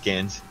 Looking at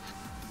skins.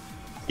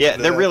 Yeah,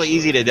 they're really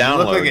easy to You download.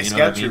 look like a you know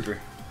scout what I mean?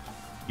 trooper.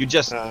 You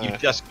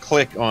just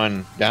click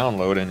on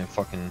download and it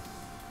fucking.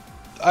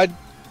 I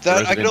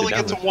throws it could only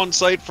into get to download. one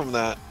site from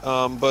that.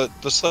 But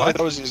the site What?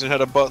 I was using had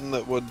a button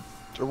that would,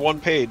 or one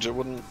page. It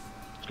wouldn't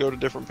go to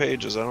different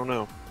pages. I don't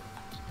know.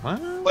 What?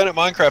 Planet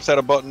Minecraft had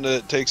a button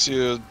that takes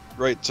you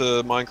right to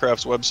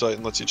Minecraft's website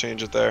and lets you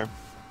change it there.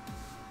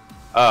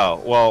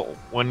 Oh, well,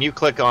 when you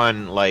click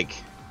on, like...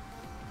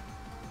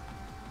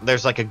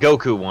 There's like a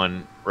Goku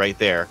one right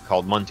there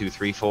called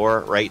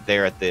 1234 right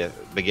there at the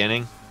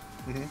beginning.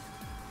 Mhm.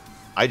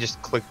 I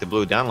just clicked the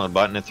blue download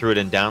button and threw it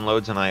in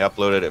downloads, and I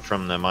uploaded it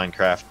from the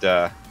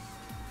Minecraft,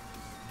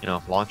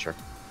 launcher.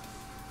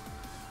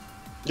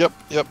 Yep.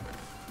 It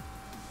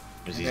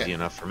was easy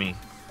enough for me.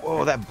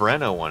 Whoa, that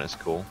Breno one is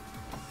cool.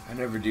 I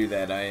never do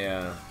that.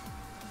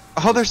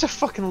 Oh, there's a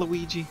fucking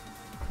Luigi.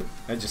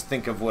 I just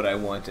think of what I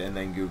want and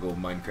then Google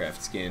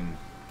Minecraft skin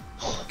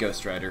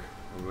Ghost Rider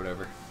or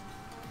whatever.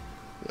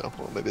 Yeah,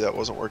 well, maybe that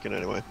wasn't working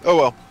anyway. Oh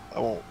well, I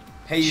won't.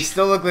 Hey, you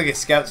still look like a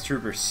Scouts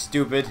Trooper,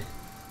 stupid.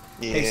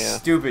 Yeah. Hey,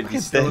 stupid, Look you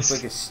at still this. look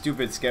like a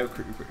stupid Scout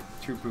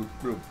Trooper.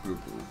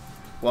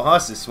 Well,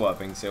 Haas is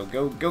swapping, so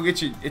go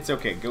get your... It's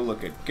okay, go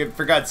look it. Good,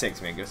 for God's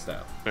sakes, man, go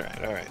style. All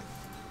right.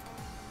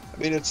 I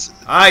mean, it's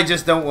I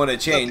just don't want to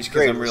change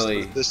because I'm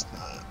really... at this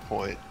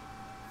point.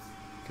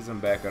 Because I'm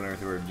back on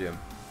Earthworm Jim.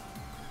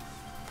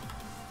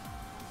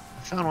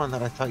 I found one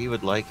that I thought you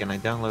would like, and I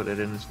downloaded it,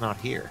 and it's not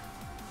here.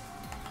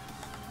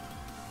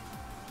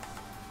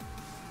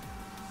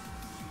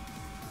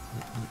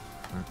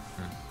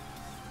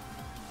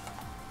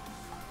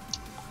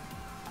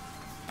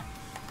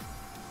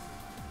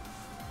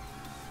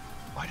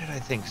 Why did I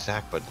think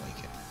Zach would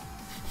like it?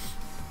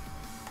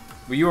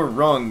 Well, you were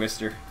wrong,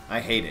 mister. I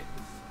hate it.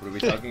 What are we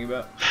talking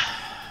about?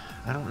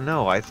 I don't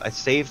know. I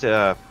saved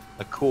a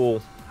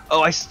cool...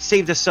 Oh, I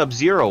saved a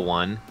Sub-Zero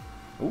one,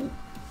 Ooh,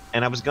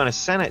 and I was going to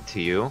send it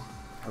to you.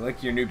 I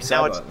like your Noob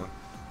Now it's- Saibot one.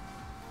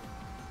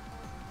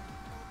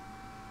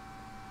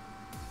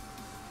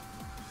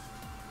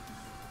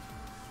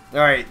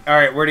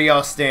 Alright, where do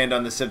y'all stand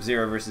on the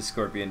Sub-Zero versus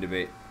Scorpion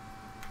debate?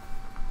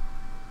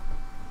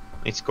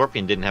 I mean,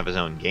 Scorpion didn't have his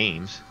own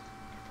games.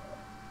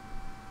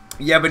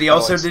 Yeah, but he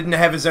also it's- didn't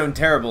have his own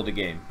terrible to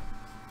game.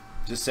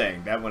 Just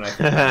saying, that one I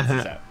think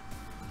balances out.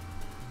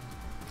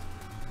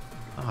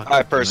 Oh,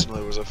 I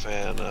personally was a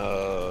fan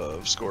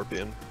of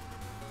Scorpion.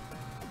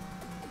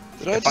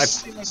 Did I If I- just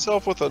see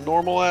myself with a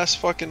normal ass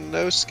fucking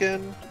no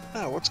skin?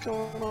 Ah, what's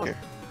going on here?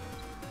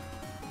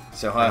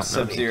 So I Haas,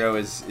 don't know. Sub-Zero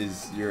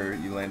is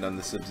you land on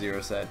the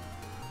Sub-Zero side?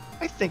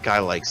 I think I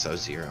like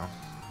Sub-Zero.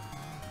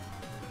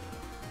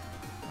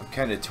 I'm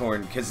kind of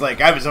torn, because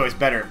like, I was always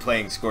better at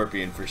playing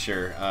Scorpion for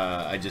sure.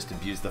 I just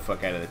abused the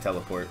fuck out of the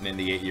teleport, and in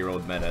the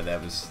 8-year-old meta,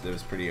 that was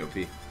pretty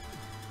OP.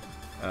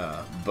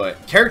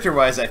 But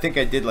character-wise, I think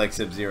I did like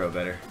Sub-Zero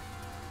better.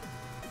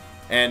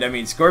 And I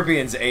mean,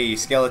 Scorpion's a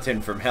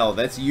skeleton from hell.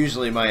 That's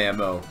usually my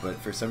MO, but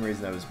for some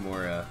reason I was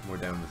more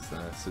down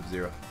with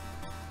Sub-Zero.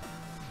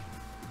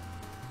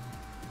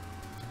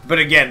 But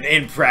again,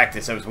 in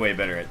practice, I was way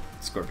better at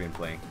Scorpion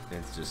playing.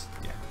 It's just,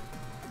 yeah.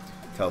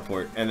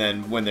 Teleport. And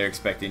then when they're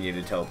expecting you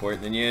to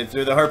teleport, then you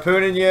throw the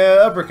harpoon and you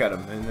uppercut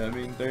them. And I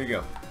mean, there you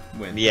go.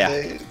 Win.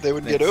 Yeah. They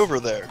would get That's- over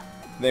there.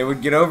 They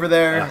would get over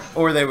there,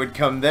 or they would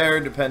come there,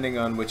 depending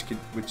on which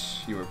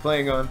you were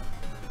playing on.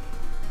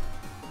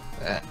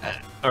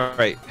 All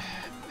right.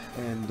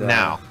 And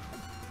Now.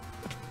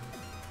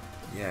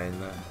 yeah,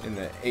 in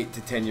the 8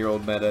 to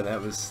 10-year-old meta,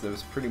 that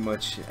was pretty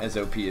much as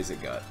OP as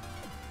it got.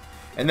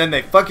 And then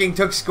they fucking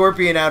took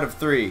Scorpion out of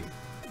 3.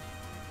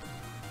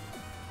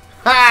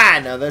 Ha!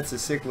 Now that's a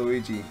sick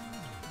Luigi.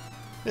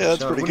 Yeah,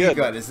 that's Sean, pretty what do you good.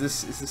 got? Is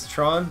this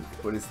Tron?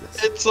 What is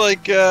this? It's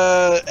like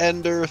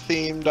Ender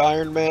themed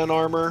Iron Man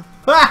armor.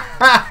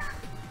 Nice.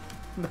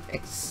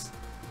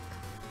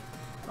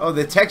 Oh,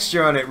 the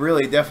texture on it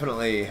really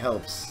definitely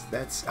helps.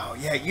 That's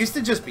yeah. It used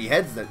to just be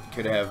heads that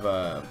could have.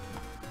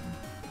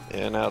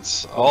 Yeah, now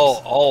it's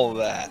all of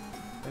that.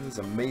 That is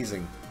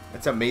amazing.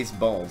 That's amaze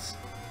balls.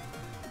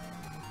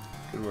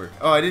 Good work.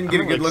 Oh, I didn't get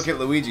a don't good like look at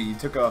Luigi. You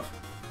took off.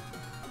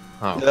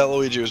 Oh. Yeah, that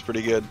Luigi was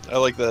pretty good. I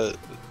like that.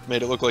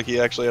 Made it look like he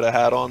actually had a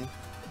hat on.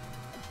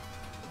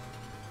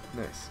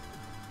 Nice.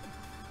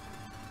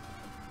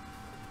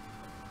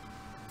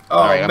 Oh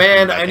Alright, I'm man,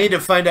 coming back I in. need to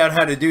find out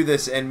how to do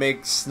this and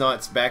make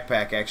Snot's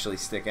backpack actually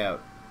stick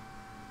out.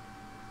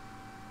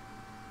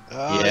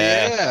 Oh,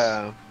 Yeah.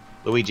 yeah.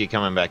 Luigi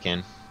coming back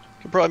in.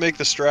 Could probably make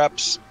the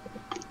straps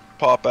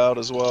pop out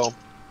as well.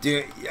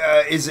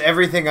 Is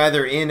everything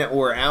either in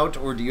or out,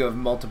 or do you have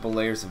multiple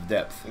layers of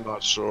depth? I'm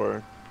not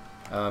sure.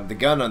 The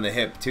gun on the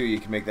hip too, you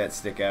can make that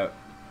stick out.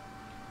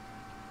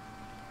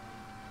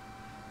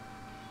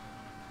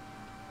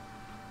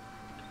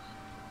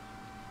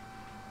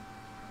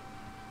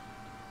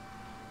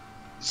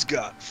 It's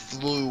got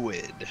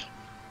fluid.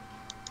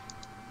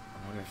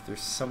 I wonder if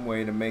there's some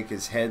way to make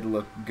his head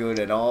look good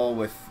at all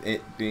with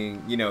it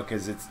being,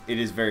 because it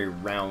is very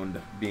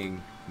round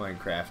being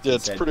Minecraft. Yeah, His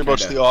it's head pretty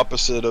much kinda- the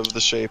opposite of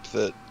the shape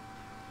that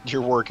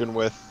you're working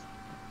with.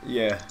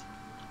 Yeah.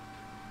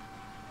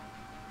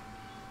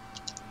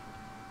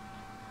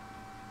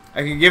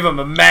 I could give him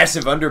a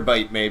massive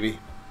underbite, maybe.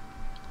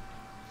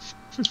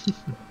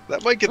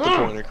 That might get the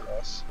point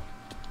across.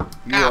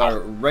 You are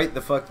right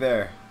the fuck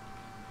there.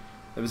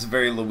 That was a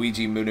very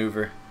Luigi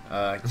maneuver.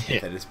 Yeah.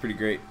 That is pretty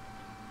great.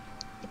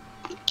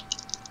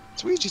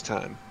 It's Ouija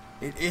time.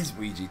 It is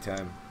Ouija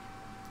time.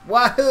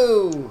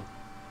 Wahoo!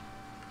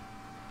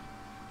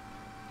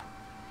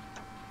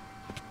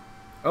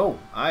 Oh,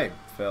 I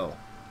fell.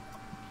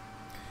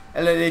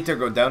 Elevator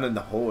go down in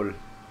the hole.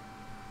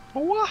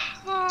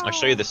 I'll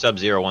show you the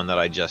Sub-Zero one that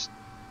I just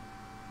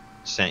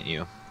sent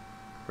you.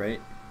 Right?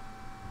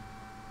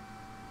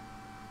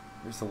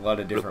 There's a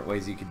lot of different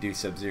ways you could do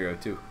Sub-Zero,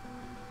 too.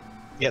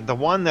 Yeah, the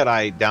one that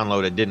I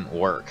downloaded didn't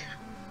work.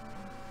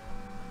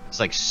 It's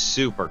like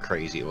super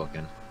crazy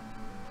looking.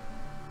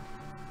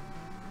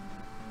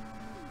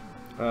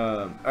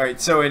 Alright,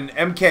 so in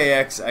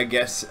MKX, I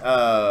guess,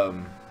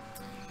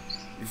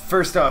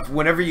 first off,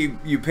 whenever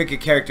you pick a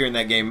character in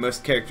that game,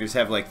 most characters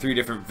have like 3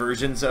 different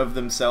versions of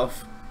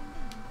themselves.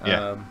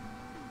 Yeah.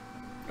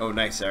 Oh,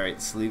 nice.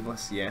 Alright,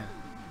 sleeveless, yeah.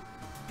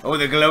 Oh,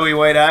 the glowy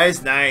white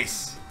eyes?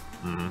 Nice.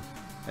 Mm-hmm.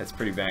 That's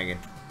pretty banging.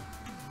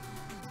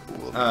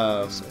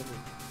 Oh,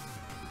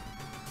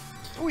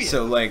 yeah.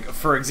 So, like,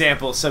 for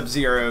example,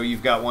 Sub-Zero,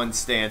 you've got one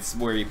stance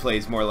where he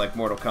plays more like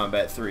Mortal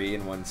Kombat 3,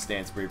 and one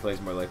stance where he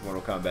plays more like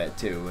Mortal Kombat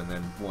 2, and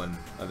then one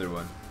other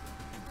one.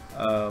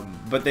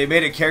 But they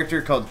made a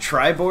character called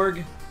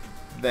Triborg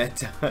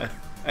that...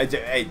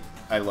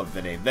 I love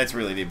the name. That's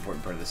really the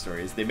important part of the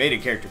story, is they made a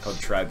character called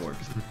Triborg.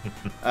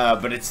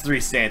 But its 3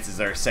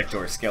 stances are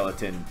Sector,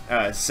 Skeleton,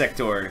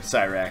 Sector,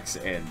 Cyrax,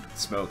 and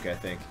Smoke, I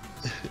think.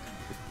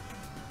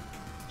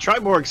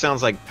 Triborg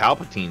sounds like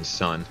Palpatine's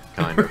son,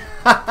 kind of.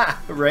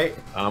 Right?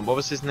 What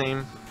was his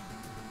name?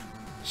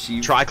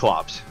 Sheev?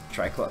 Triclops.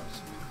 Triclops.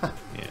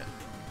 Yeah.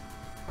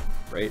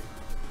 Right?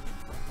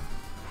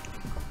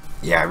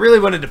 Yeah, I really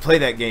wanted to play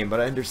that game, but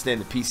I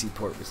understand the PC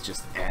port was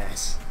just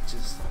ass.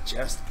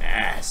 Just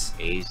ass.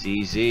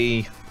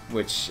 AZZ.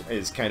 Which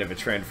is kind of a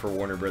trend for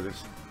Warner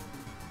Brothers.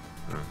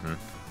 Mm-hmm.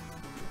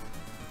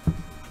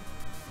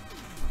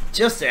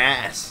 Just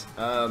ass.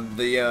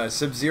 The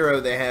Sub-Zero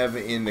they have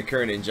in the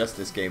current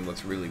Injustice game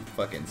looks really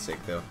fucking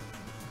sick, though.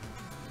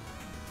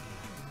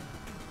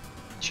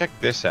 Check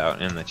this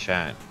out in the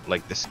chat.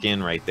 Like the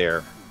skin right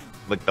there.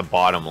 Like the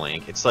bottom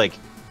link. It's like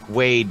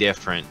way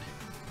different.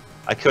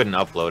 I couldn't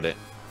upload it.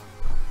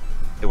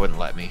 It wouldn't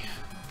let me.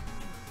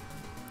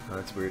 Oh,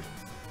 that's weird.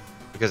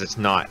 Because it's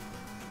not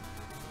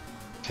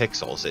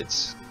pixels,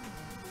 it's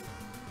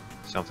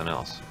something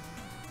else.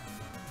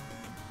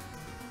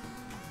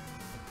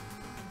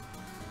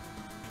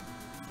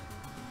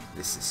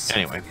 This is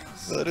something Anyway.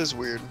 else. That is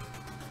weird.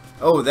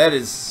 Oh, that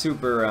is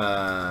super,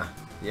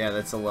 yeah,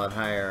 that's a lot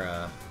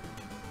higher,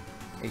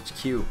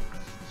 HQ.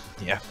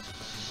 Yeah.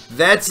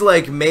 That's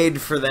like made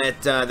for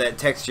that that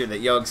texture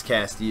that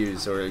Yogscast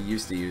use or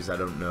used to use. I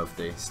don't know if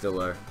they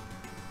still are.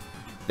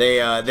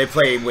 They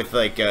play with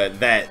like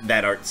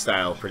that art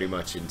style pretty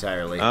much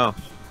entirely. Oh,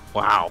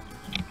 wow.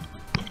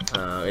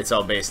 It's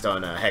all based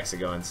on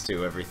hexagons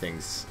too. Everything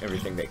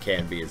that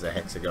can be is a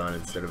hexagon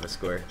instead of a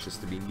square,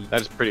 just to be neat.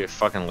 That is pretty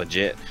fucking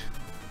legit.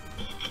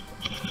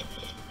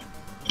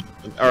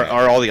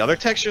 Are all the other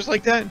textures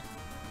like that?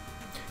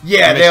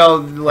 Yeah, That they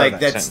all makes like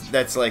perfect that's sense.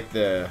 that's like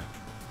the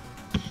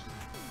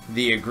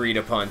agreed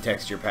upon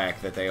texture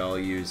pack that they all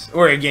use,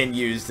 or again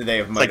used. They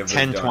have It's might like have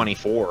moved on.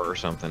 1024 or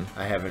something.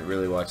 I haven't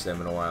really watched them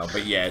in a while,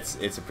 but yeah,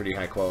 it's a pretty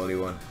high quality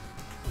one.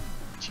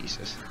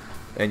 Jesus.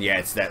 And yeah,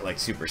 it's that like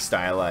super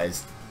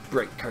stylized,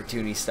 bright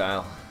cartoony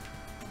style.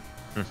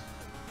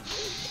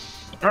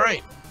 All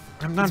right,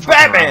 I'm done. It's fucking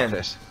around Batman! with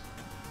this.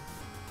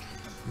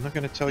 I'm not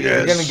gonna tell you.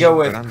 Yes. I'm this, gonna go but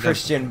with I'm done.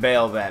 Christian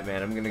Bale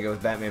Batman. I'm gonna go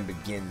with Batman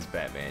Begins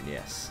Batman.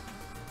 Yes.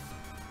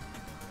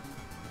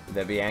 Would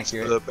that be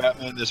accurate? The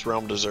Batman this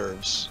realm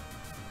deserves.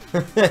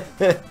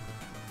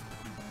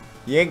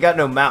 You ain't got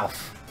no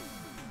mouth.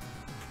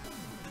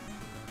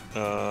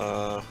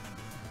 Well,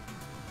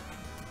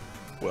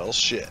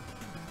 shit.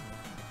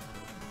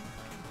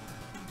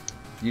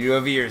 You do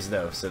have ears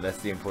though, so that's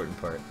the important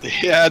part.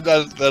 Yeah,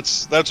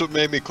 that's what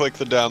made me click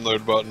the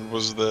download button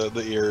was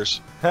the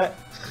ears.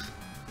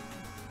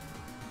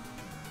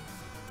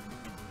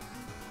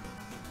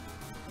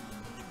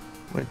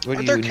 What Are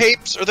do there you?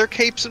 capes? Are there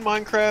capes in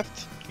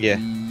Minecraft? Yeah.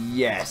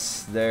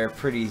 Yes, they're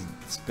pretty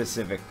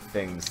specific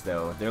things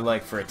though. They're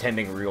like for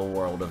attending real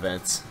world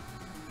events.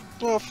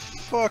 Well,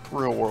 fuck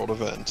real world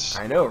events.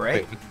 I know, right?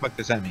 Wait, what the fuck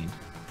does that mean?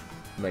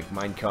 Like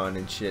Minecon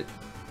and shit.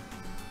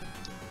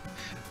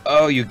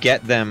 Oh, you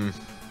get them.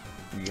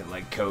 You get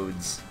like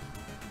codes.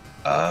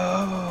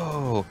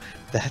 Oh,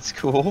 that's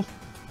cool.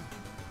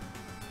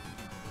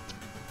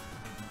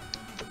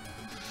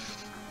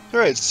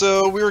 Alright,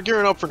 so we were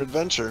gearing up for an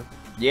adventure.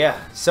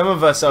 Yeah, some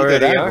of us Either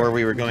already that are. or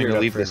we were going geared to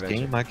up leave for this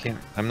adventure. game. I can't.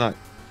 I'm not.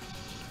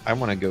 I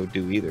want to go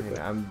do either, but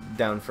I'm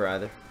down for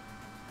either.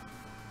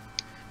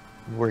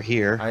 we're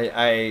here.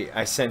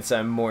 I sense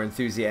I'm more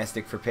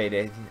enthusiastic for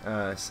Payday,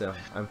 so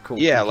I'm cool.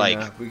 Yeah, we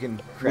can.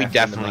 We craft in the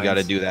definitely got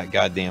to mines. do that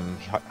goddamn.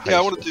 Yeah,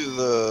 I want to do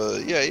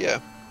the... Yeah.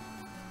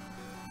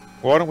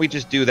 Why don't we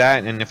just do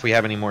that, and if we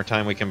have any more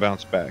time, we can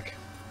bounce back.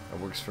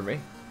 That works for me.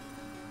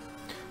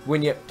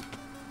 When you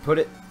put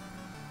it,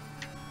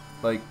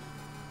 like,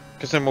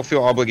 Because then we'll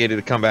feel obligated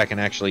to come back and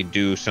actually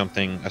do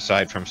something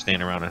aside from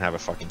stand around and have a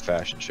fucking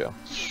fashion show.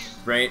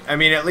 Right? I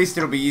mean, at least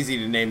it'll be easy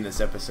to name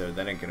this episode.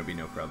 That ain't gonna be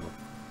no problem.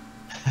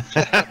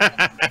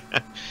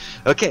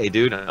 Okay,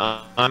 dude.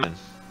 I'm in.